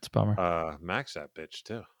good. It's a bummer. Max that bitch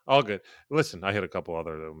too. All good. Listen, I hit a couple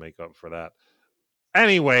other that'll make up for that.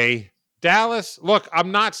 Anyway, Dallas, look,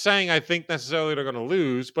 I'm not saying I think necessarily they're going to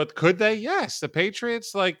lose, but could they? Yes. The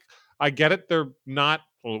Patriots, I get it. They're not,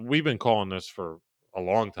 we've been calling this for a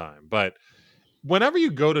long time, but whenever you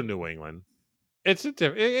go to New England,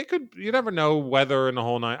 it could, you never know weather in the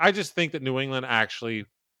whole night. I just think that New England actually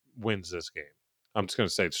wins this game. I'm just going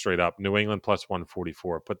to say it straight up. New England plus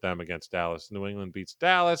 144. Put them against Dallas. New England beats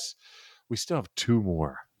Dallas. We still have 2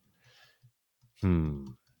 more.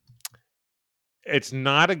 It's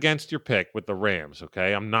not against your pick with the Rams,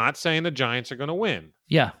 okay? I'm not saying the Giants are going to win.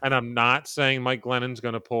 Yeah. And I'm not saying Mike Glennon's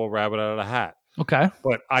going to pull a rabbit out of the hat. Okay.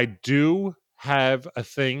 But I do have a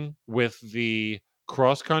thing with the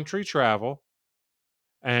cross-country travel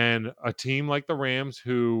and a team like the Rams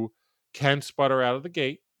who can sputter out of the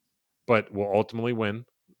gate, but will ultimately win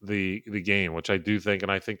the game, which I do think,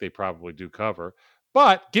 and I think they probably do cover.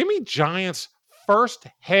 But give me Giants first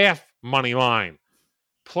half money line.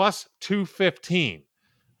 Plus 215.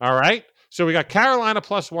 All right. So we got Carolina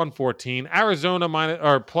plus 114, Arizona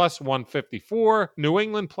plus 154, New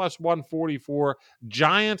England plus 144,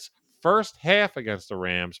 Giants first half against the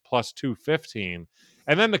Rams plus 215,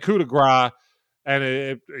 and then the coup de grace.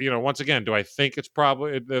 And once again, do I think are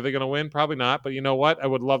they going to win? Probably not. But you know what? I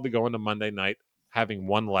would love to go into Monday night having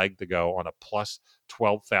one leg to go on a plus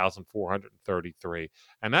 12,433,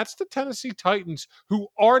 and that's the Tennessee Titans, who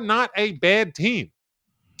are not a bad team.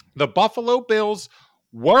 The Buffalo Bills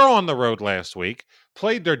were on the road last week,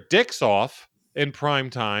 played their dicks off in prime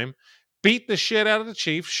time, beat the shit out of the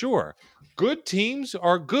Chiefs. Sure, good teams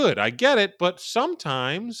are good. I get it. But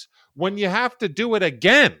sometimes when you have to do it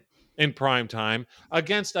again in prime time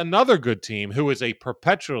against another good team who is a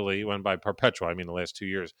perpetually, when by perpetual, I mean the last 2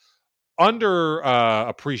 years,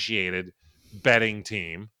 underappreciated betting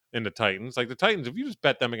team in the Titans. Like the Titans, if you just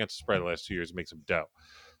bet them against the spread the last 2 years, it makes them dough.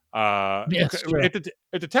 Yes, if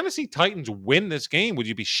the Tennessee Titans win this game, would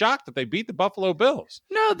you be shocked that they beat the Buffalo Bills?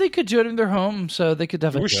 No, they could do it in their home, so they could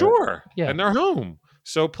definitely. We're sure, yeah, and they're home,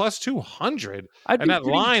 so plus 200, and that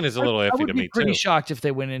line is a little iffy to me too. I would be pretty shocked if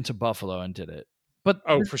they went into Buffalo and did it, but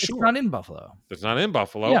for sure, it's not in Buffalo. It's not in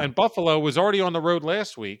Buffalo, and Buffalo was already on the road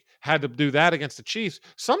last week. Had to do that against the Chiefs.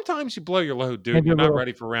 Sometimes you blow your load, dude. You're not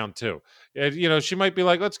ready for round 2. She might be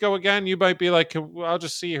like, "Let's go again." You might be like, "I'll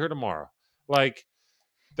just see you here tomorrow." Like.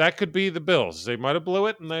 That could be the Bills. They might have blew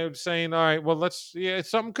it, and they're saying, all right, well,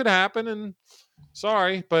 something could happen, and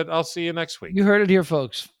sorry, but I'll see you next week. You heard it here,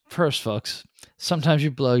 folks. First, folks, sometimes you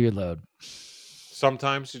blow your load.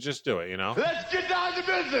 Sometimes you just do it, Let's get down to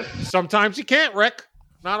business. Sometimes you can't, Rick.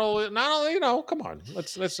 Not only, come on.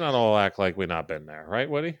 Let's not all act like we've not been there, right,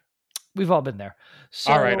 Woody? We've all been there.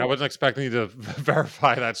 So, all right, I wasn't expecting you to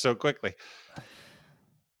verify that so quickly.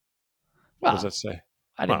 What does that say?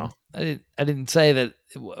 I didn't say that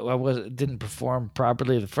it didn't perform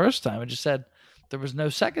properly the first time. I just said there was no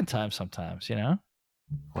second time sometimes,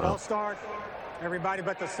 Well, start everybody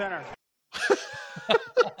but the center.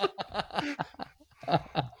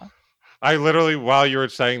 I literally, while you were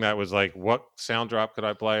saying that, was like, what sound drop could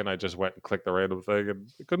I play? And I just went and clicked the random thing, and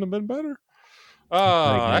it couldn't have been better.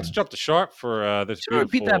 That's jumped to sharp for this beautiful...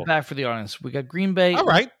 Repeat that back for the audience. We got Green Bay. All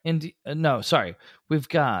right. We've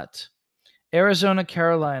got Arizona,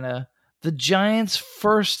 Carolina, The Giants'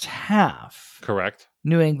 first half. Correct.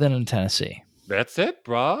 New England and Tennessee. That's it,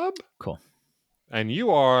 Rob. Cool. And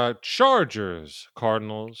you are Chargers,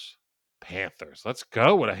 Cardinals, Panthers. Let's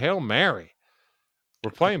go with a Hail Mary.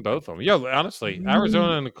 We're playing both of them. Yo, honestly,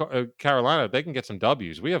 Arizona and Carolina, they can get some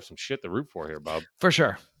W's. We have some shit to root for here, Bob. For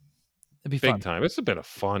sure. It'd be Big fun. time. It's been a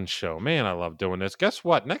fun show. Man, I love doing this. Guess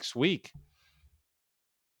what? Next week,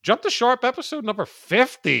 Jump the Sharp episode number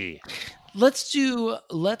 50. Let's do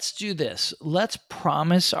this. Let's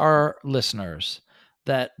promise our listeners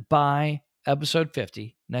that by episode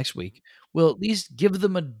 50 next week, we'll at least give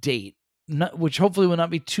them a date, which hopefully will not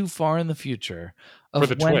be too far in the future, of For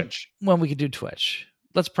the Twitch. when we could do Twitch.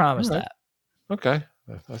 Let's promise that. Okay.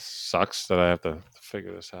 That sucks that I have to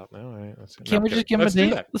figure this out now. All right, Can't we just give them a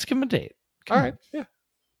date? Let's give them a date. All right. Yeah.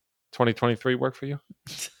 2023 work for you?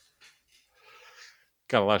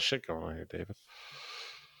 Got a lot of shit going on here, David.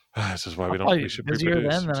 This is why we should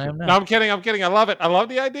pre-produce. Than I am now. No, I'm kidding. I love it. I love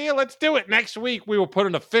the idea. Let's do it. Next week, we will put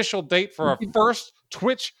an official date for our first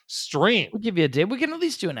Twitch stream. We'll give you a date. We can at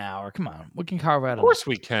least do an hour. Come on. We can carve out. Of course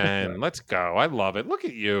we can. Let's go. I love it. Look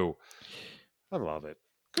at you. I love it.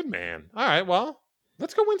 Good man. All right. Well,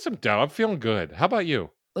 let's go win some dough. I'm feeling good. How about you?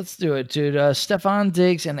 Let's do it, dude. Stephon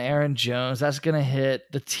Diggs and Aaron Jones. That's going to hit.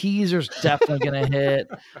 The teaser's definitely going to hit.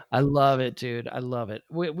 I love it, dude. I love it.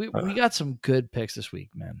 We got some good picks this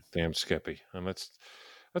week, man. Damn Skippy. And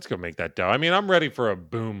let's go make that dough. I mean, I'm ready for a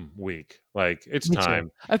boom week. Like, it's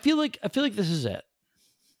time. I feel like this is it.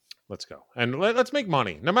 Let's go. And let's make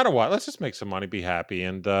money. No matter what. Let's just make some money, be happy,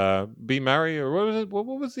 and be merry. Or what was it? What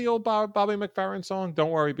was the old Bobby McFerrin song?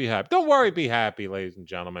 Don't worry, be happy. Don't worry, be happy, ladies and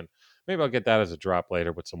gentlemen. Maybe I'll get that as a drop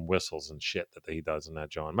later with some whistles and shit that he does in that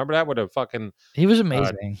John. Remember that with a fucking... He was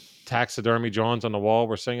amazing. Taxidermy Johns on the wall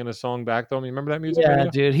were singing a song back to him. You remember that music video? Yeah,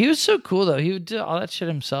 dude. He was so cool, though. He would do all that shit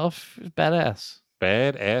himself. It was badass.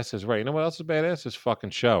 Badass is right. You know what else is badass? This fucking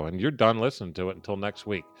show. And you're done listening to it until next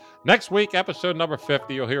week. Next week, episode number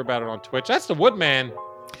 50. You'll hear about it on Twitch. That's the Woodman,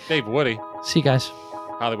 Dave Woody. See you guys.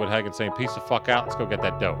 Hollywood Hagen saying, peace the fuck out. Let's go get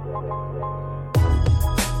that dough.